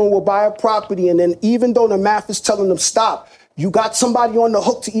will buy a property, and then even though the math is telling them stop, you got somebody on the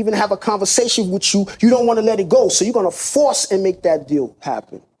hook to even have a conversation with you. You don't want to let it go, so you're going to force and make that deal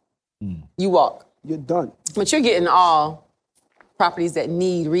happen. You walk. You're done. But you're getting all properties that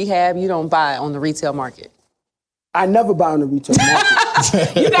need rehab. You don't buy on the retail market. I never buy on the retail market.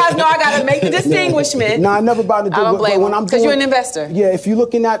 You guys know I got to make the distinguishment. No, I never buy on the retail market. I don't blame you, because you're an investor. Yeah, if you're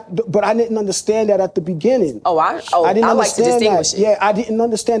looking at, but I didn't understand that at the beginning. I like to distinguish it. Yeah, I didn't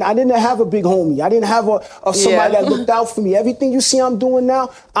understand. I didn't have a big homie. I didn't have somebody that looked out for me. Everything you see I'm doing now,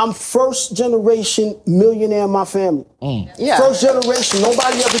 I'm first generation millionaire in my family. Yeah. First generation,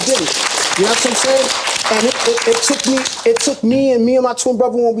 nobody ever did it. You know what I'm saying? And it took me and my twin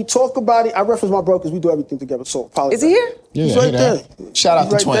brother, when we talk about it, I reference my brother because we do everything together. So apologize. Is he here? Yeah, he's right there. Shout out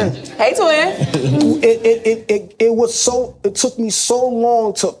to Twin. There. Hey, Twin. It took me so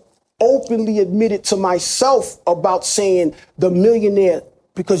long to openly admit it to myself about saying the millionaire,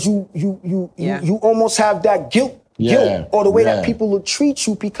 because you almost have that guilt or the way that people will treat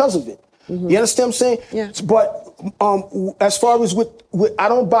you because of it. Mm-hmm. You understand what I'm saying? Yeah. But as far as with I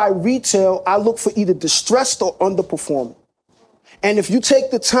don't buy retail, I look for either distressed or underperforming. And if you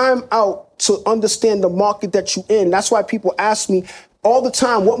take the time out to understand the market that you're in, that's why people ask me all the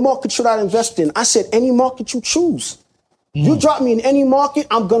time, what market should I invest in? I said, any market you choose. You drop me in any market,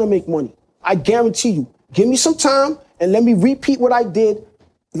 I'm going to make money. I guarantee you. Give me some time and let me repeat what I did.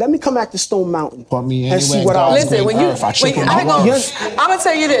 Let me come back to Stone Mountain and see what I listen. I'm gonna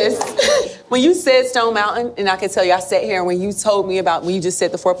tell you this. When you said Stone Mountain, and I can tell you, I sat here and when you told me about when you just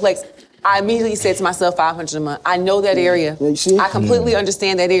said the fourplex, I immediately said to myself, $500 a month. I know that area. Yeah, you see? I completely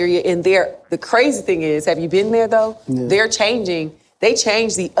understand that area. And the crazy thing is, have you been there though? Yeah. They're changing. They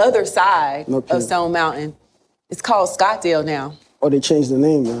changed the other side of Stone Mountain. It's called Scottsdale now. Oh, they changed the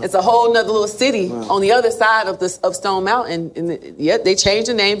name now. It's a whole nother little city on the other side of Stone Mountain. And they changed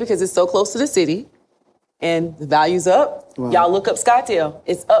the name because it's so close to the city. And the value's up. Wow. Y'all look up Scottsdale.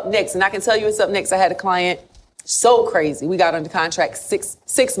 It's up next. And I can tell you it's up next. I had a client, so crazy. We got under contract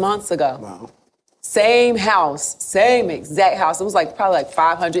six months ago. Wow. Same house, same exact house. It was probably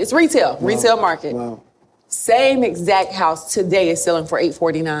 500. It's retail market. Wow. Same exact house today is selling for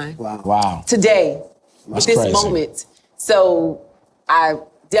 $849. Wow. Today, That's at this crazy. moment. So I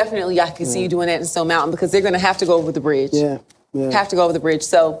can see you doing that in Stone Mountain because they're going to have to go over the bridge. Yeah. Have to go over the bridge.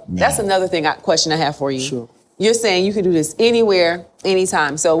 So that's another question I have for you. Sure. You're saying you can do this anywhere,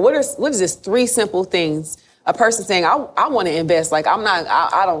 anytime. So what is this 3 simple things a person saying, I want to invest. Like,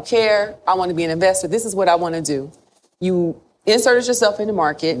 I don't care. I want to be an investor. This is what I want to do. You inserted yourself in the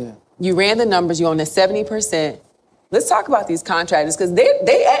market. Yeah. You ran the numbers. You own the 70%. Let's talk about these contractors because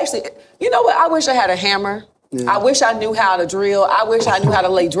they actually, you know what? I wish I had a hammer. Yeah. I wish I knew how to drill. I wish I knew how to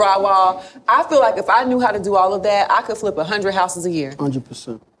lay drywall. I feel like if I knew how to do all of that, I could flip 100 houses a year.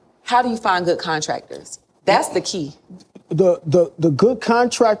 100%. How do you find good contractors? That's the key. The good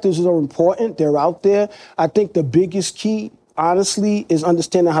contractors are important. They're out there. I think the biggest key, honestly, is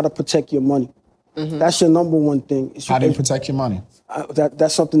understanding how to protect your money. Mm-hmm. That's your number one thing. How do you protect your money?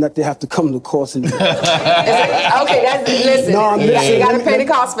 That's something that they have to come to course and do. Okay, listen. No, you got to pay the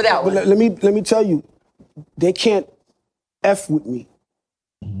cost for that one. Let me tell you, they can't F with me.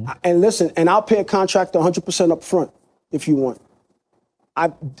 Mm-hmm. And listen, and I'll pay a contractor 100% up front if you want.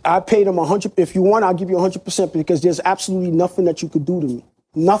 I paid them 100. If you want, I'll give you 100% because there's absolutely nothing that you could do to me.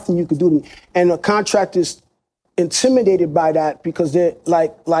 Nothing you could do to me. And the contractor's intimidated by that because they're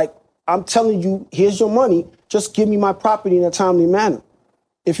like, I'm telling you, here's your money. Just give me my property in a timely manner.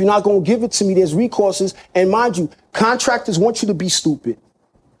 If you're not going to give it to me, there's recourses. And mind you, contractors want you to be stupid.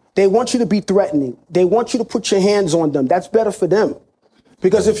 They want you to be threatening. They want you to put your hands on them. That's better for them.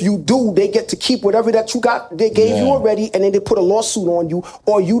 Because if you do, they get to keep whatever that you got, they gave you already, and then they put a lawsuit on you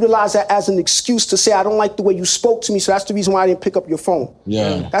or utilize that as an excuse to say, I don't like the way you spoke to me, so that's the reason why I didn't pick up your phone.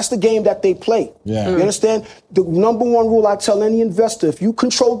 Yeah. That's the game that they play. Yeah. You understand? The number one rule I tell any investor, if you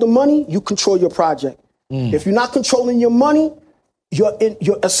control the money, you control your project. If you're not controlling your money, you're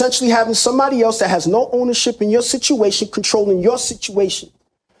essentially having somebody else that has no ownership in your situation controlling your situation.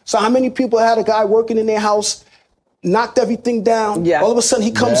 So how many people had a guy working in their house, knocked everything down. Yeah. All of a sudden,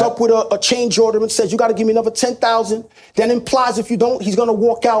 he comes up with a change order and says, you got to give me another $10,000. Then implies if you don't, he's going to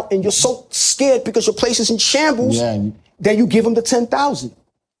walk out and you're so scared because your place is in shambles. Yeah. Then you give him the $10,000.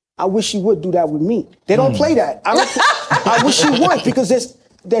 I wish he would do that with me. They don't play that. I wish he would because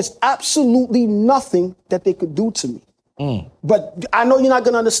there's absolutely nothing that they could do to me. But I know you're not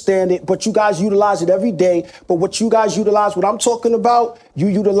going to understand it, but you guys utilize it every day. But what you guys utilize, what I'm talking about, you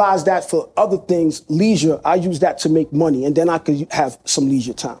utilize that for other things, leisure. I use that to make money, and then I could have some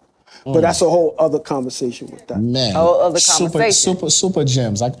leisure time. But that's a whole other conversation with that. Man, super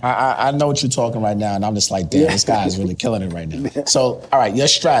gems. I know what you're talking right now, and I'm just like, damn, this guy is really killing it right now. So, all right, your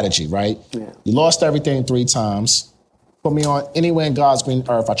strategy, right? Yeah. You lost everything 3 times. Put me on anywhere in God's green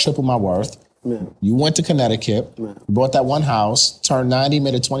earth. I tripled my worth. Yeah. You went to Connecticut, you bought that one house, turned 90,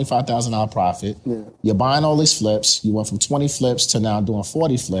 made a $25,000 profit. Yeah. You're buying all these flips. You went from 20 flips to now doing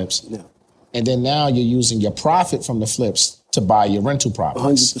 40 flips. Yeah. And then now you're using your profit from the flips to buy your rental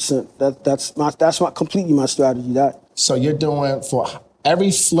properties. 100%. That's completely my strategy. So you're doing, for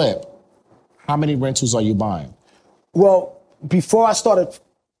every flip, how many rentals are you buying? Well, before I started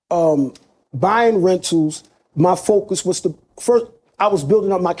buying rentals, my focus was I was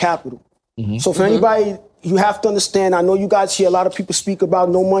building up my capital. Mm-hmm. So for anybody, you have to understand, I know you guys hear a lot of people speak about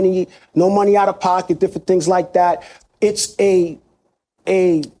no money out of pocket, different things like that. It's a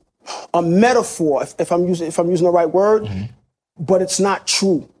metaphor, if I'm using the right word, but it's not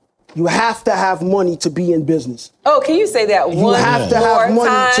true. You have to have money to be in business. Oh, can you say that one more time? You have to have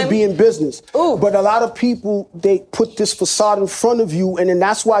money to be in business. Ooh. But a lot of people, they put this facade in front of you, and then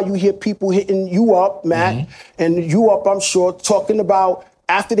that's why you hear people hitting you up, Matt, and you up, I'm sure, talking about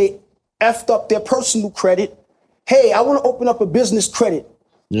after they effed up their personal credit, hey, I want to open up a business credit.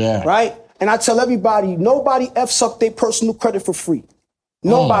 Yeah. Right? And I tell everybody, nobody F's up their personal credit for free.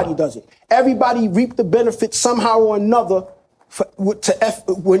 Nobody does it. Everybody reap the benefit somehow or another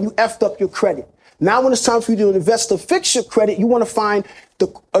when you effed up your credit. Now when it's time for you to invest to fix your credit, you want to find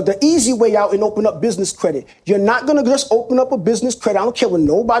the easy way out and open up business credit. You're not going to just open up a business credit. I don't care what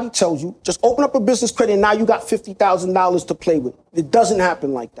nobody tells you. Just open up a business credit and now you got $50,000 to play with. It doesn't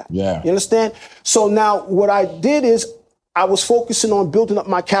happen like that. Yeah. You understand? So now what I did is I was focusing on building up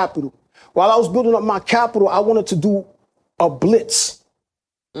my capital. While I was building up my capital, I wanted to do a blitz.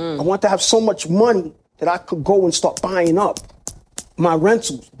 I want to have so much money that I could go and start buying up my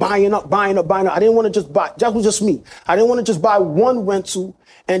rentals, buying up. I didn't want to just buy, that was just me. I didn't want to just buy one rental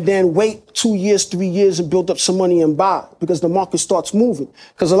and then wait 2 years, 3 years and build up some money and buy because the market starts moving.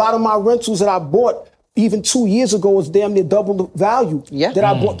 Because a lot of my rentals that I bought even 2 years ago was damn near double the value that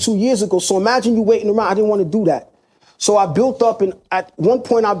I bought 2 years ago. So imagine you waiting around. I didn't want to do that. So I built up, and at one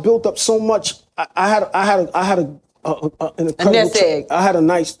point I built up so much, I had a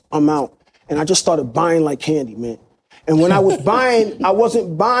nice amount, and I just started buying like candy, man. And when I was buying, I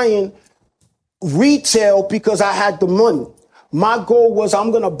wasn't buying retail because I had the money. My goal was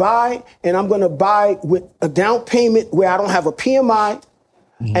I'm going to buy, and I'm going to buy with a down payment where I don't have a PMI,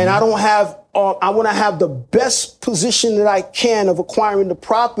 and I don't have, I want to have the best position that I can of acquiring the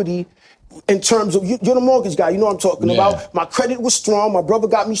property in terms of, you're the mortgage guy, you know what I'm talking about. My credit was strong. My brother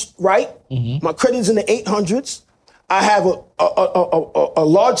got me right. My credit's in the 800s. I have a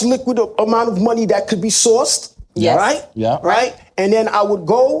large liquid amount of money that could be sourced. Yes. Right? Yeah. Right? And then I would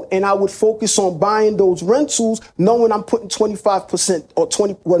go and I would focus on buying those rentals, knowing I'm putting 25% or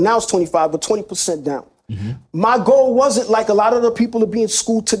 20, well, now it's 25, but 20% down. My goal wasn't like a lot of the people that be in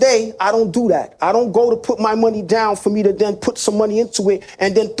school today. I don't do that. I don't go to put my money down for me to then put some money into it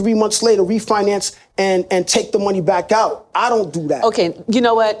and then 3 months later refinance and take the money back out. I don't do that. Okay, you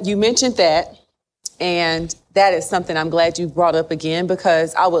know what? You mentioned that, and that is something I'm glad you brought up again,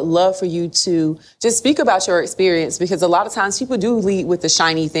 because I would love for you to just speak about your experience, because a lot of times people do lead with the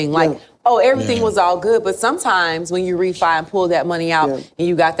shiny thing, like, oh, everything was all good. But sometimes when you refi and pull that money out and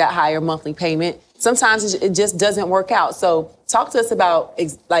you got that higher monthly payment, sometimes it just doesn't work out. So talk to us about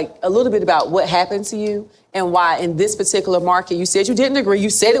like a little bit about what happened to you and why in this particular market, you said you didn't agree.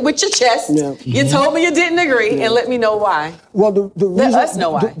 You said it with your chest. You told me you didn't agree, and let me know why. Well, the reason, let us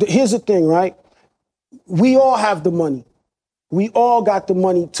know why. Here's the thing, right? We all have the money. We all got the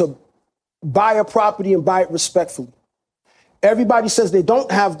money to buy a property and buy it respectfully. Everybody says they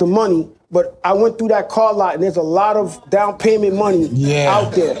don't have the money, but I went through that car lot and there's a lot of down payment money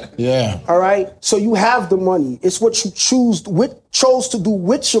out there. All right? So you have the money. It's what you chose to do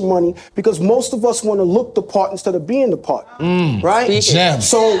with your money, because most of us want to look the part instead of being the part. Right?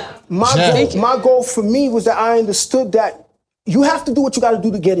 So my goal for me was that I understood that you have to do what you got to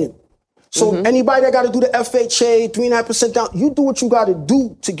do to get in. So anybody that got to do the FHA, 3.5% down, you do what you got to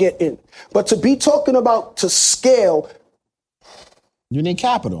do to get in. But to be talking about to scale, you need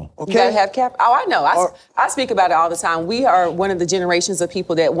capital. Okay. You gotta have capital. Oh, I know. I speak about it all the time. We are one of the generations of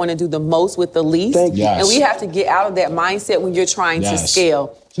people that want to do the most with the least. And we have to get out of that mindset when you're trying to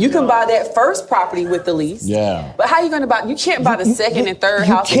scale. You can buy that first property with the lease. But how are you going to buy? You can't buy the second and third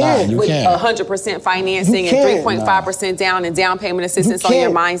house with 100% financing and 3.5% down and down payment assistance on your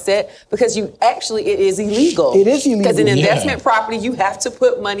mindset, because it is illegal. It is illegal. Because in investment property, you have to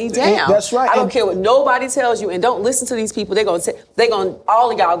put money down. That's right. I don't care what nobody tells you, and don't listen to these people. They're going to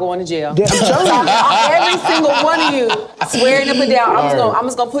all of y'all going to jail. I'm telling you. Every single one of you swearing up and down. I'm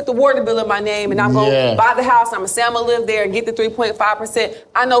just going to put the water bill in my name, and I'm going to buy the house. I'm going to say I'm going to live there and get the 3.5%.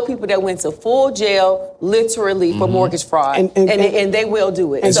 I know people that went to full jail literally for mortgage fraud, and they will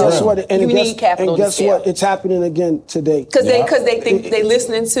do it. And so guess what? You need capital. And guess what? It's happening again today. Because they think they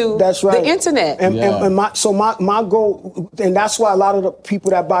listening to the internet. And my goal, and that's why a lot of the people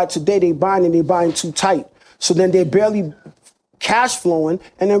that buy today, they buying too tight. So then they're barely cash flowing.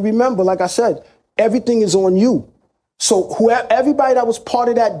 And then remember, like I said, everything is on you. So everybody that was part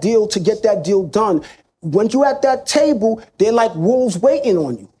of that deal to get that deal done, when you're at that table, they're like wolves waiting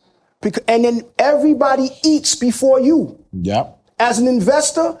on you. And then everybody eats before you. As an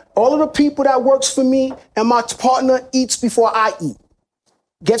investor, all of the people that works for me and my partner eats before I eat.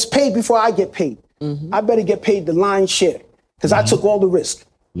 Gets paid before I get paid. I better get paid the lion's share, because I took all the risk.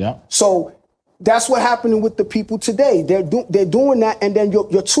 So that's what happening with the people today. They're doing that, and then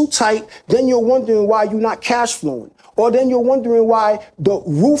you're too tight. Then you're wondering why you're not cash flowing. Or then you're wondering why the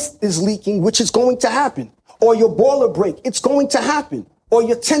roof is leaking, which is going to happen. Or your boiler break, it's going to happen. Or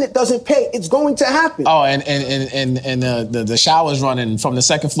your tenant doesn't pay, it's going to happen. Oh, and the shower's running from the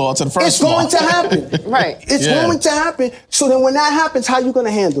second floor to the first floor. It's going to happen. Right. It's going to happen. So then when that happens, how are you going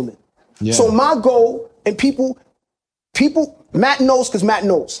to handle it? So my goal, and people, Matt knows, because Matt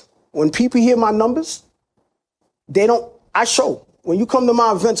knows. When people hear my numbers, I show. When you come to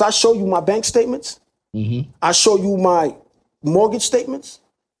my events, I show you my bank statements. I show you my mortgage statements,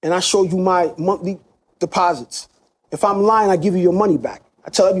 and I show you my monthly deposits. If I'm lying, I give you your money back. I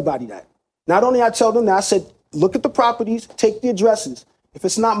tell everybody that. Not only I tell them that, I said, look at the properties, take the addresses. If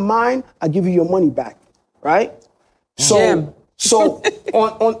it's not mine, I give you your money back, right? So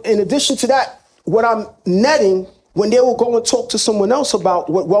in addition to that, what I'm netting, when they will go and talk to someone else about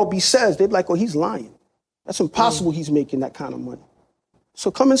what Welby says, they're like, oh, he's lying. That's impossible he's making that kind of money.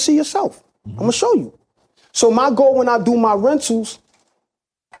 So come and see yourself. I'm going to show you. So my goal when I do my rentals,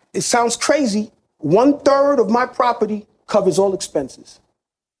 it sounds crazy, 1/3 of my property covers all expenses.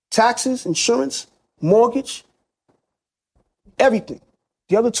 Taxes, insurance, mortgage, everything.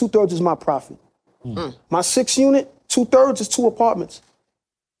 The other 2/3 is my profit. My 6 unit, 2/3 is 2 apartments.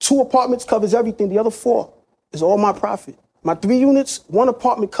 2 apartments covers everything. The other 4 is all my profit. My 3 units, 1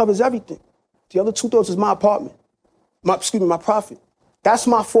 apartment covers everything. The other 2/3 is my apartment. My profit. That's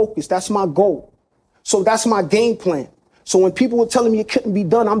my focus. That's my goal. So that's my game plan. So when people were telling me it couldn't be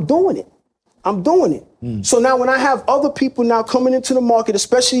done, I'm doing it. So now when I have other people now coming into the market,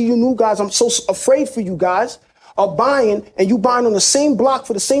 especially you new guys, I'm so afraid for you guys, are buying, and you buying on the same block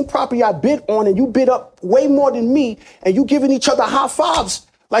for the same property I bid on, and you bid up way more than me, and you giving each other high fives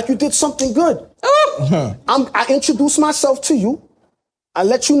like you did something good. I introduce myself to you. I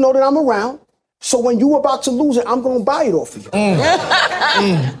let you know that I'm around. So when you about to lose it, I'm going to buy it off of you.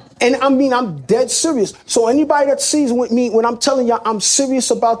 And I mean, I'm dead serious. So anybody that sees with me, when I'm telling y'all I'm serious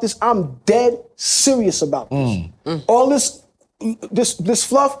about this, I'm dead serious about this. All this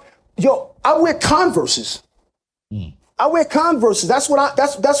fluff, yo, I wear Converses. I wear Converses. That's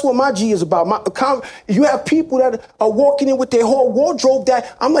what my G is about. You have people that are walking in with their whole wardrobe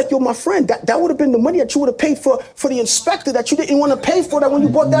that I'm like, yo, my friend, that would have been the money that you would have paid for the inspector that you didn't want to pay for that when you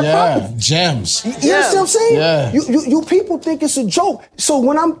bought that property. Gems. You understand what I'm saying? Yeah. You people think it's a joke. So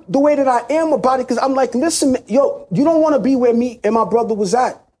when I'm the way that I am about it, because I'm like, listen, yo, you don't want to be where me and my brother was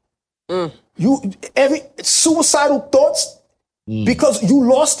at. Every suicidal thoughts because you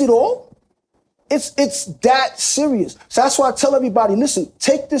lost it all. It's that serious. So that's why I tell everybody, listen,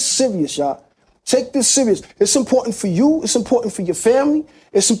 take this serious, y'all. Take this serious. It's important for you. It's important for your family.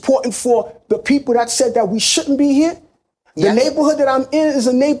 It's important for the people that said that we shouldn't be here. The neighborhood that I'm in is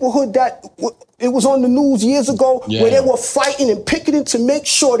a neighborhood that it was on the news years ago where they were fighting and picketing to make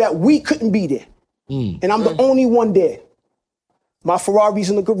sure that we couldn't be there. And I'm the only one there. My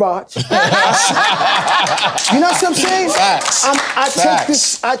Ferrari's in the garage. You know what I'm saying?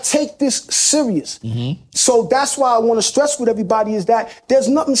 I take this serious. So that's why I want to stress with everybody is that there's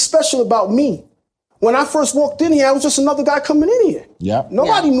nothing special about me. When I first walked in here, I was just another guy coming in here.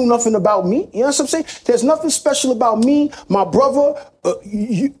 Nobody knew nothing about me. You know what I'm saying? There's nothing special about me, my brother,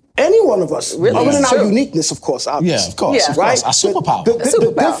 any one of us. Really? Other than our uniqueness, of course. Obviously. Yeah, of course. Yeah. Right? Our superpower.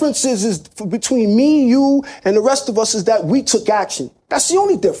 The difference is between me, you, and the rest of us is that we took action. That's the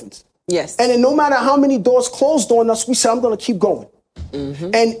only difference. Yes. And then no matter how many doors closed on us, we said, I'm going to keep going.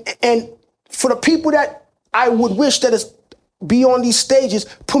 And for the people that I would wish that is be on these stages,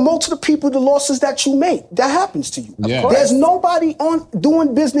 promote to the people the losses that you make. That happens to you. Yeah. There's nobody on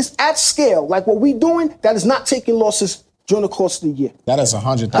doing business at scale like what we doing that is not taking losses during the course of the year. That is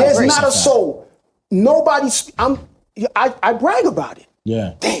 100,000%. There's not a soul. Nobody's. I brag about it.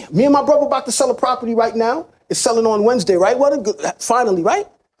 Yeah. Damn. Me and my brother about to sell a property right now. It's selling on Wednesday, right? What a good, finally, right?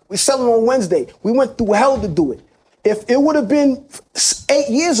 We're selling on Wednesday. We went through hell to do it. If it would have been 8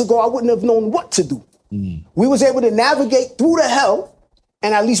 years ago, I wouldn't have known what to do. We was able to navigate through the hell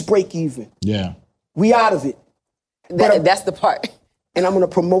and at least break even. Yeah. We out of it. That's the part. And I'm going to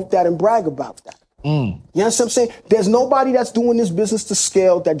promote that and brag about that. You know what I'm saying? There's nobody that's doing this business to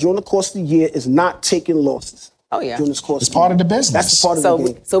scale that during the course of the year is not taking losses. Oh, yeah. During this course it's part of the business. That's part of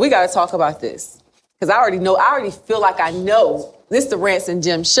the game. So we got to talk about this. Because I already feel like I know. This is the Rants and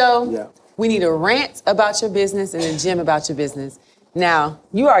Gym show. Yeah. We need a rant about your business and a gym about your business. Now,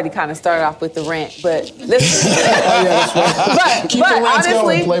 you already kind of started off with the rant, but listen. But honestly,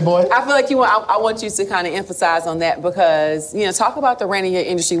 going, Playboy. I feel like I want you to kind of emphasize on that because, talk about the rant in your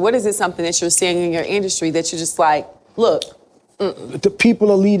industry. What is it something that you're seeing in your industry that you're just like, look. The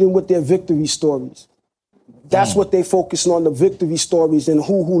people are leading with their victory stories. That's what they focusing on, the victory stories and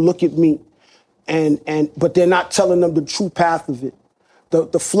who look at me. But they're not telling them the true path of it.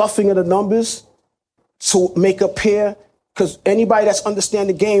 The fluffing of the numbers to make appear. Because anybody that's understand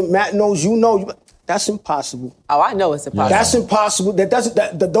the game, Matt knows, that's impossible. Oh, I know it's impossible. That's impossible.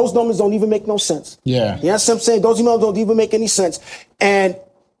 Those numbers don't even make no sense. Yeah. You know what I'm saying? Those numbers don't even make any sense. And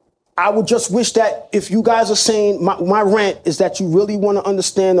I would just wish that if you guys are saying, my rant is that you really want to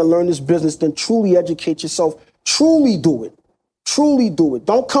understand and learn this business, then truly educate yourself. Truly do it. Truly do it.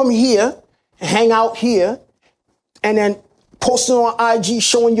 Don't come here, hang out here, and then posting on IG,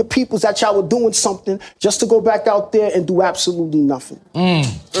 showing your peoples that y'all were doing something just to go back out there and do absolutely nothing. You know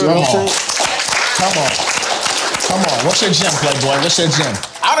what I'm saying? Come on. What's your gym, Playboy? What's your gym?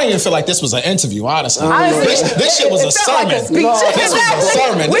 I don't even feel like this was an interview, honestly. This shit was a sermon. This was a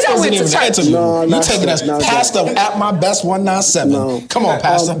sermon. This wasn't even an interview. You taking us Pastor at my best 197. Come on,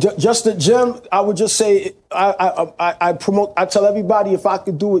 Pastor. Just the gym, I would just say, I tell everybody if I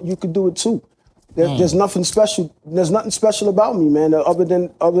could do it, you could do it too. There's nothing special. There's nothing special about me, man. Other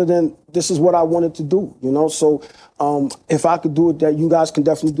than this is what I wanted to do, So if I could do it, that you guys can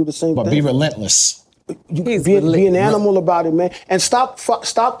definitely do the same thing. But be relentless. Be an animal about it, man, and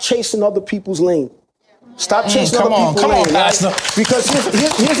stop chasing other people's lane. Stop chasing other people's lane, right? Because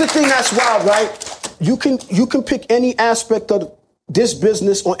here's the thing that's wild, right? You can pick any aspect of this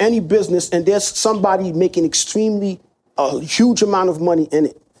business or any business, and there's somebody making a huge amount of money in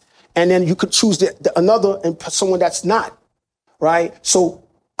it. And then you could choose another and someone that's not, right? So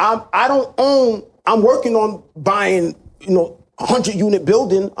I'm working on buying, a 100-unit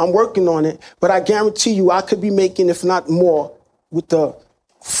building. I'm working on it, but I guarantee you I could be making, if not more, with the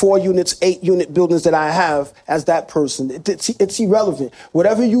 4 units, 8-unit buildings that I have as that person. It's irrelevant.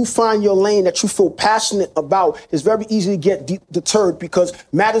 Whatever you find your lane that you feel passionate about is very easy to get deterred, because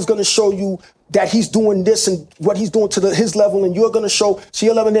Matt is going to show you that he's doing this and what he's doing to his level, and you're going to show to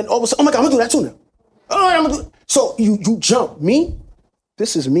your level, and then all of a sudden, oh my God, I'm going to do that too now. All right, I'm going to do it. So you jump. Me?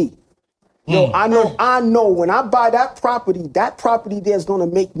 This is me. I know when I buy that property there is going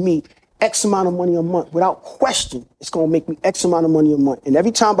to make me X amount of money a month. Without question, it's going to make me X amount of money a month. And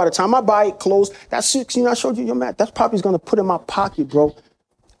every time, by the time I buy it closed, that 16 I showed you, your Matt, that property's going to put in my pocket, bro,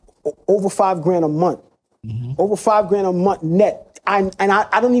 over $5,000 a month. Mm-hmm. Over $5,000 a month net. I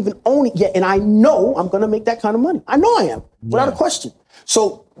don't even own it yet, and I know I'm going to make that kind of money. I know I am, without a question.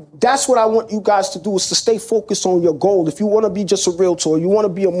 So that's what I want you guys to do, is to stay focused on your goal. If you want to be just a realtor, or you want to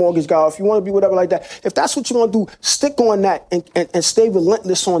be a mortgage guy, or if you want to be whatever like that, if that's what you want to do, stick on that and stay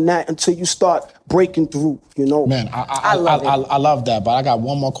relentless on that until you start breaking through, Man, I love that, but I got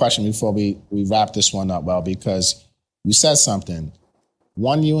one more question before we wrap this one up, well, because you said something.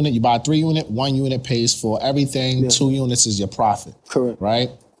 1 unit, you buy 3 unit, 1 unit pays for everything, 2 units is your profit. Correct. Right?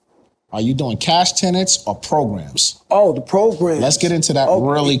 Are you doing cash tenants or programs? Oh, the programs. Let's get into that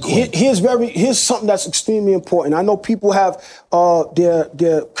really quick. Here's something that's extremely important. I know people have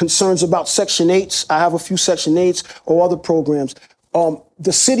their concerns about Section 8s. I have a few Section 8s or other programs.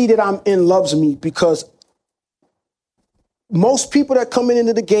 The city that I'm in loves me because most people that come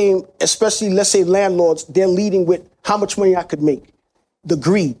into the game, especially, let's say, landlords, they're leading with how much money I could make. The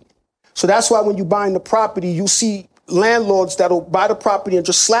greed. So that's why when you're buying the property, you see landlords that'll buy the property and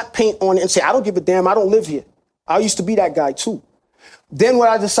just slap paint on it and say, I don't give a damn, I don't live here. I used to be that guy too. Then what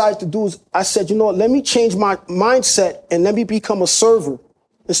I decided to do is I said, what, let me change my mindset and let me become a server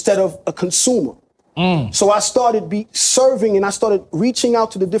instead of a consumer. So I started serving, and I started reaching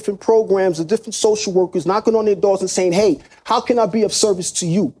out to the different programs, the different social workers, knocking on their doors and saying, hey, how can I be of service to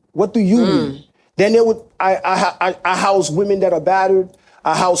you? What do you need? Then I house women that are battered.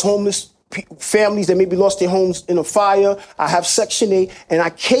 I house homeless families that maybe lost their homes in a fire. I have Section 8, and I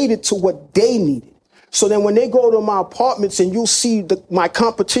catered to what they needed. So then when they go to my apartments and you'll see my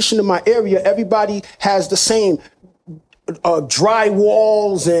competition in my area, everybody has the same dry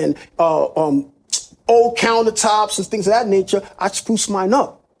walls and old countertops and things of that nature. I spruce mine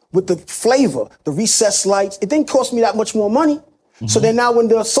up with the flavor, the recessed lights. It didn't cost me that much more money. So then now when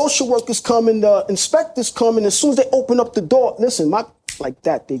the social workers come and the inspectors come, and as soon as they open up the door, listen, like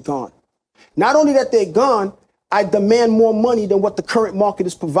that, they're gone. Not only that they're gone, I demand more money than what the current market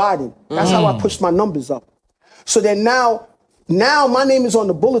is providing. That's how I push my numbers up. So then now my name is on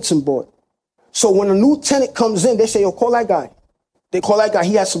the bulletin board. So when a new tenant comes in, they say, oh, call that guy. They call that guy.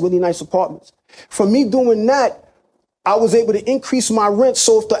 He has some really nice apartments. For me doing that, I was able to increase my rent.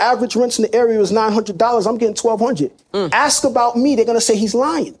 So if the average rent in the area is $900, I'm getting $1,200. Ask about me, they're going to say he's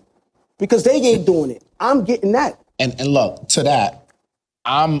lying because they ain't doing it. I'm getting that. And look, to that,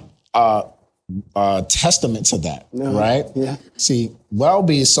 I'm a testament to that, right? Yeah. See,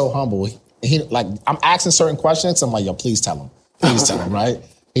 Welby is so humble. I'm asking certain questions. I'm like, yo, please tell him. Please tell him, right?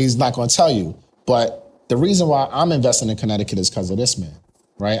 He's not going to tell you. But the reason why I'm investing in Connecticut is because of this man,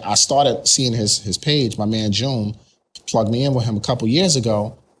 right? I started seeing his page. My man, June, plugged me in with him a couple years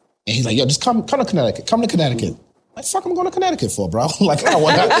ago, and he's like, yo, just come to Connecticut. Come to Connecticut. Like, fuck, I'm going to Connecticut for, bro. Like, I don't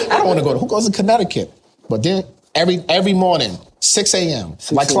want to go to, who goes to Connecticut? But then every morning, 6 a.m.,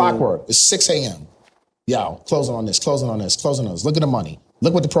 like clockwork, it's 6 a.m. Yo, closing on this. Look at the money.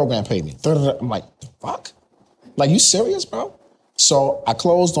 Look what the program paid me. I'm like, the fuck? Like, you serious, bro? So I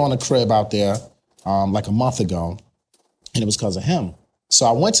closed on a crib out there like a month ago, and it was because of him. So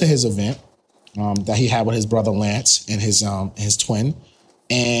I went to his event that he had with his brother Lance and his twin.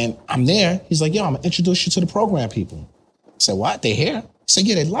 And I'm there. He's like, yo, I'm going to introduce you to the program people. I said, what? They here? He said,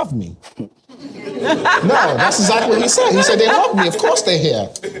 yeah, they love me. No, that's exactly what he said. He said, they love me. Of course they're here.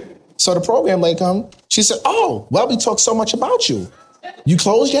 So the program lady come. She said, oh, well, we talked so much about you. You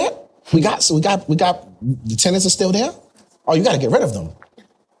closed yet? We got the tenants are still there? Oh, you got to get rid of them.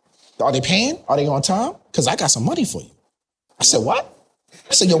 Are they paying? Are they on time? Because I got some money for you. I said, what?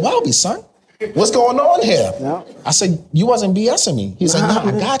 I said, yo, Welby, son. What's going on here? Yeah. I said, you wasn't BSing me. He's like,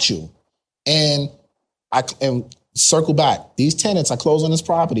 no, I got you. And circle back. These tenants, I closed on this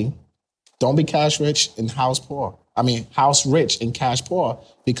property. Don't be cash rich and house poor. I mean, house rich and cash poor,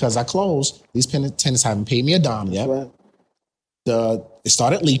 because I closed. These tenants haven't paid me a dime yet. That's right. It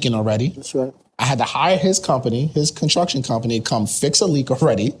started leaking already. That's right. I had to hire his company, his construction company, to come fix a leak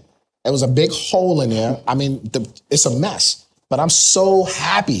already. There was a big hole in there. I mean, it's a mess. But I'm so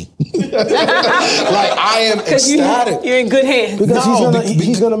happy. Like, I am ecstatic. You're in good hands. Because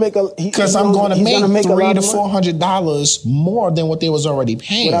he's gonna make a. Because I'm going to make $300 to $400 more than what they was already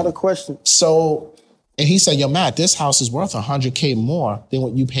paying. Without a question. So, and he said, "Yo, Matt, this house is worth $100K more than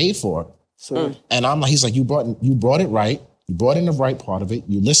what you paid for it." And I'm like, he's like, you brought it right. You brought in the right part of it.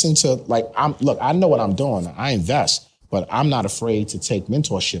 You listen to, like, I know what I'm doing. I invest, but I'm not afraid to take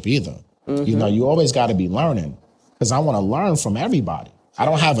mentorship either. Mm-hmm. You know, you always got to be learning, because I want to learn from everybody. I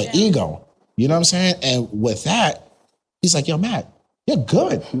don't have an ego. You know what I'm saying? And with that, he's like, yo, Matt, you're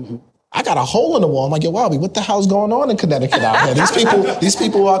good. Mm-hmm. I got a hole in the wall. I'm like, yo, Welby, what the hell's going on in Connecticut out here? These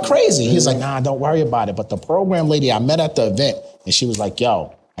people are crazy. He's like, nah, don't worry about it. But the program lady I met at the event, and she was like,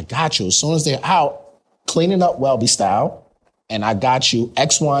 yo, I got you. As soon as they're out, cleaning up Welby style, and I got you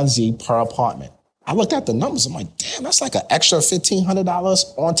X, Y, and Z per apartment. I looked at the numbers. I'm like, damn, that's like an extra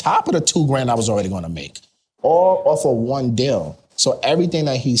 $1,500 on top of the $2,000 I was already going to make, all off of one deal. So everything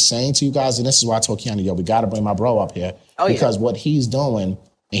that he's saying to you guys, and this is why I told Kiana, yo, we got to bring my bro up here, because what he's doing,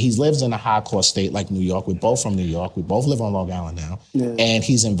 and he lives in a high-cost state like New York. We're both from New York. We both live on Long Island now. Yeah. And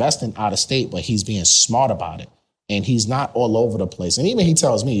he's investing out of state, but he's being smart about it. And he's not all over the place. And even he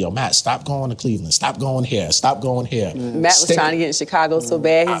tells me, yo, Matt, stop going to Cleveland. Stop going here. Stop going here. Matt was trying to get in Chicago so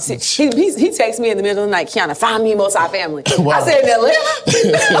bad. He texts me in the middle of the night, Kiana, find me a multifamily. I said, in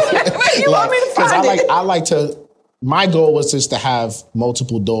Atlanta? Where you want me to find it? I like to, my goal was just to have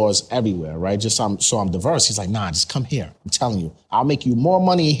multiple doors everywhere, right? Just so I'm diverse. He's like, nah, just come here. I'm telling you, I'll make you more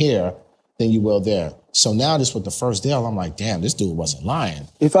money here than you will there. So now just with the first deal, I'm like, damn, this dude wasn't lying.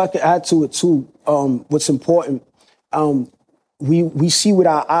 If I could add to it too, what's important, we see with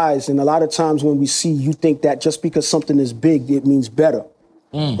our eyes, and a lot of times when we see, you think that just because something is big, it means better,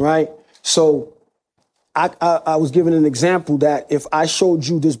 right? So I was given an example that if I showed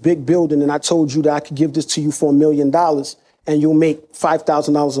you this big building and I told you that I could give this to you for $1 million and you'll make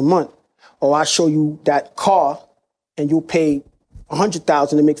 $5,000 a month, or I show you that car and you'll pay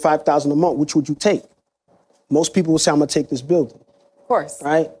 $100,000 and make $5,000 a month, which would you take? Most people will say, I'm gonna take this building. Of course.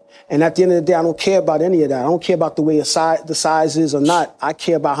 Right? And at the end of the day, I don't care about any of that. I don't care about the way the size is or not. I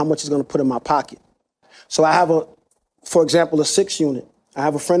care about how much it's going to put in my pocket. So I have for example, a 6 unit. I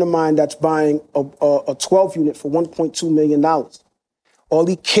have a friend of mine that's buying a 12 unit for $1.2 million. All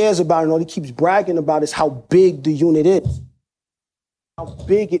he cares about and all he keeps bragging about is how big the unit is. How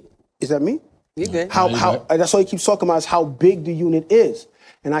big it is. That me? You good. That's all he keeps talking about is how big the unit is.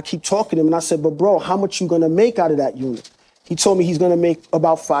 And I keep talking to him and I said, but bro, how much you going to make out of that unit? He told me he's going to make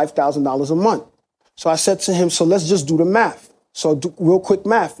about $5,000 a month. So I said to him, so let's just do the math. So do real quick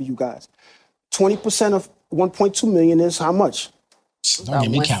math for you guys. 20% of 1.2 million is how much? Don't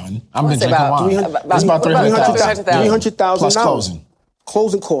get me counting. I'm going to drink wine. It's about $300,000. $300,000 plus closing.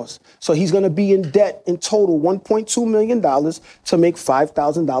 Closing costs. So he's going to be in debt in total $1.2 million to make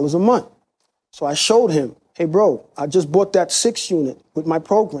 $5,000 a month. So I showed him, hey, bro, I just bought that 6 unit with my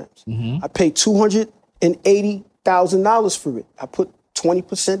programs. Mm-hmm. I paid $280,000 for it. I put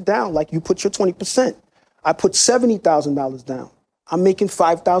 20% down, like you put your 20%. I put $70,000 down. I'm making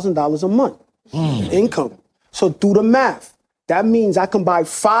 $5,000 a month income. So do the math. That means I can buy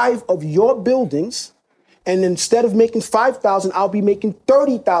 5 of your buildings, and instead of making $5,000, I'll be making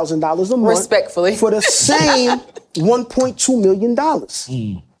 $30,000 a month. Respectfully. For the same $1.2 million.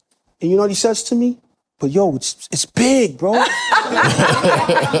 And you know what he says to me? But yo, it's big, bro.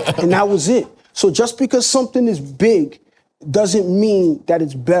 And that was it. So just because something is big doesn't mean that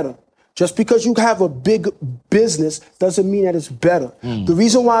it's better. Just because you have a big business doesn't mean that it's better. The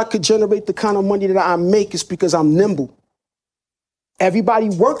reason why I could generate the kind of money that I make is because I'm nimble. Everybody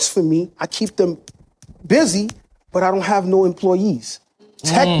works for me. I keep them busy, but I don't have no employees,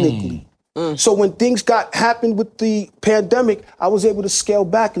 technically. So when things happened with the pandemic, I was able to scale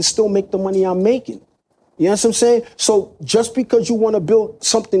back and still make the money I'm making. You know what I'm saying? So just because you want to build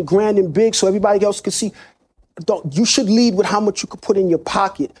something grand and big so everybody else can see, you should lead with how much you could put in your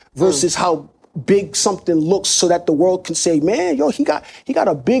pocket versus how big something looks so that the world can say, man, yo, he got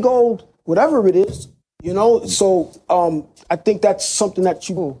a big old whatever it is, you know? So I think that's something that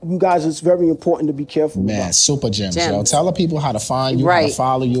you guys, it's very important to be careful about. Man, super gems, yo. Tell the people how to find you, how to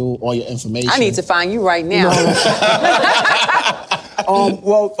follow you, all your information. I need to find you right now.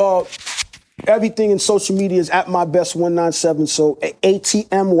 everything in social media is at my best 197. So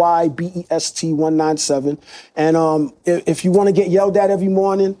ATMYBEST 197. And if you want to get yelled at every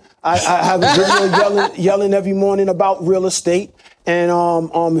morning, I have a video yelling every morning about real estate. And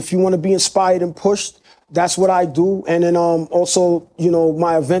if you want to be inspired and pushed, that's what I do. And then also,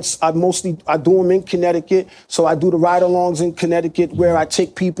 my events, I do them in Connecticut. So I do the ride-alongs in Connecticut where I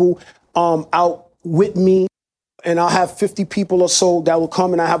take people out with me. And I'll have 50 people or so that will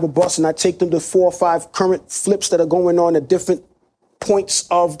come, and I have a bus, and I take them to 4 or 5 current flips that are going on at different points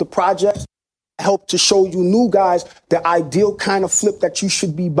of the project. Help to show you new guys the ideal kind of flip that you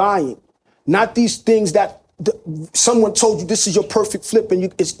should be buying. Not these things that someone told you this is your perfect flip and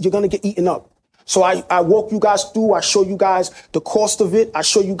you're going to get eaten up. So I walk you guys through. I show you guys the cost of it. I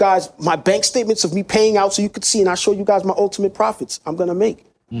show you guys my bank statements of me paying out so you could see, and I show you guys my ultimate profits I'm going to make.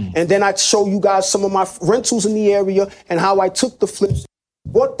 And then I show you guys some of my rentals in the area and how I took the flips,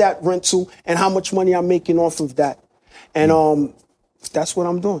 bought that rental, and how much money I'm making off of that. And that's what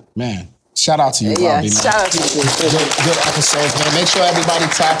I'm doing. Man, shout out to you, Bobby. Shout out to you. Good episodes, man. Make sure everybody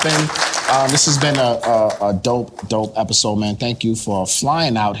tap in. This has been a dope episode, man. Thank you for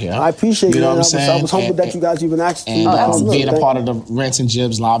flying out here. I appreciate it. You know what I'm saying? I was humbled that you guys even asked me. And being a part of the Rants and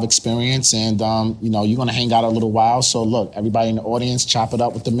Jibs live experience. And, you're going to hang out a little while. So, look, everybody in the audience, chop it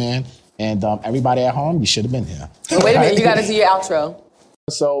up with the man. And everybody at home, you should have been here. Well, wait a minute. You got to do your outro.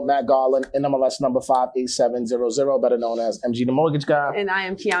 So, Matt Garland, NMLS number 58700, better known as MG the Mortgage Guy. And I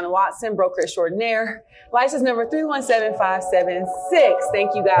am Kiana Watson, broker extraordinaire. License number 317576.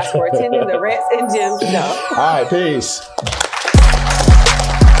 Thank you guys for attending the Rants and Jibs show. All right, peace.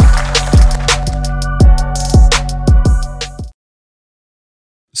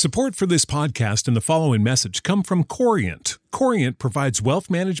 Support for this podcast and the following message come from Corient. Corient provides wealth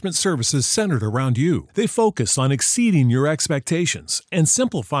management services centered around you. They focus on exceeding your expectations and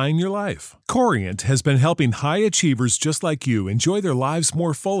simplifying your life. Corient has been helping high achievers just like you enjoy their lives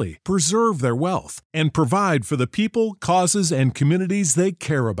more fully, preserve their wealth, and provide for the people, causes, and communities they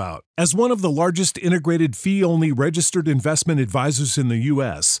care about. As one of the largest integrated fee-only registered investment advisors in the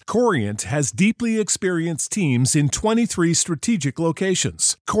U.S., Corient has deeply experienced teams in 23 strategic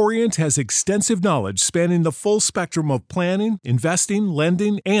locations. Corient has extensive knowledge spanning the full spectrum of planning, investing,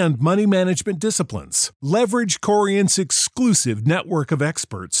 lending, and money management disciplines. Leverage Corient's exclusive network of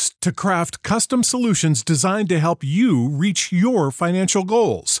experts to craft custom solutions designed to help you reach your financial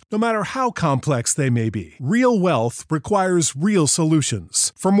goals, no matter how complex they may be. Real wealth requires real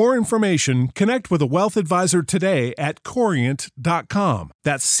solutions. For more information, connect with a wealth advisor today at Corient.com.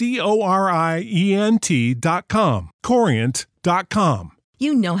 That's Corient.com. Corient.com.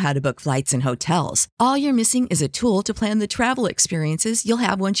 You know how to book flights and hotels. All you're missing is a tool to plan the travel experiences you'll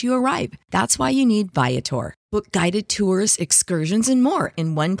have once you arrive. That's why you need Viator. Book guided tours, excursions, and more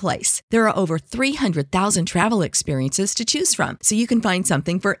in one place. There are over 300,000 travel experiences to choose from, so you can find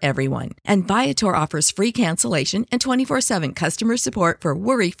something for everyone. And Viator offers free cancellation and 24/7 customer support for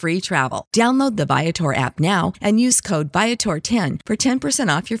worry-free travel. Download the Viator app now and use code Viator10 for 10%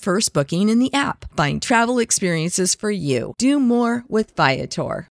 off your first booking in the app. Find travel experiences for you. Do more with Viator.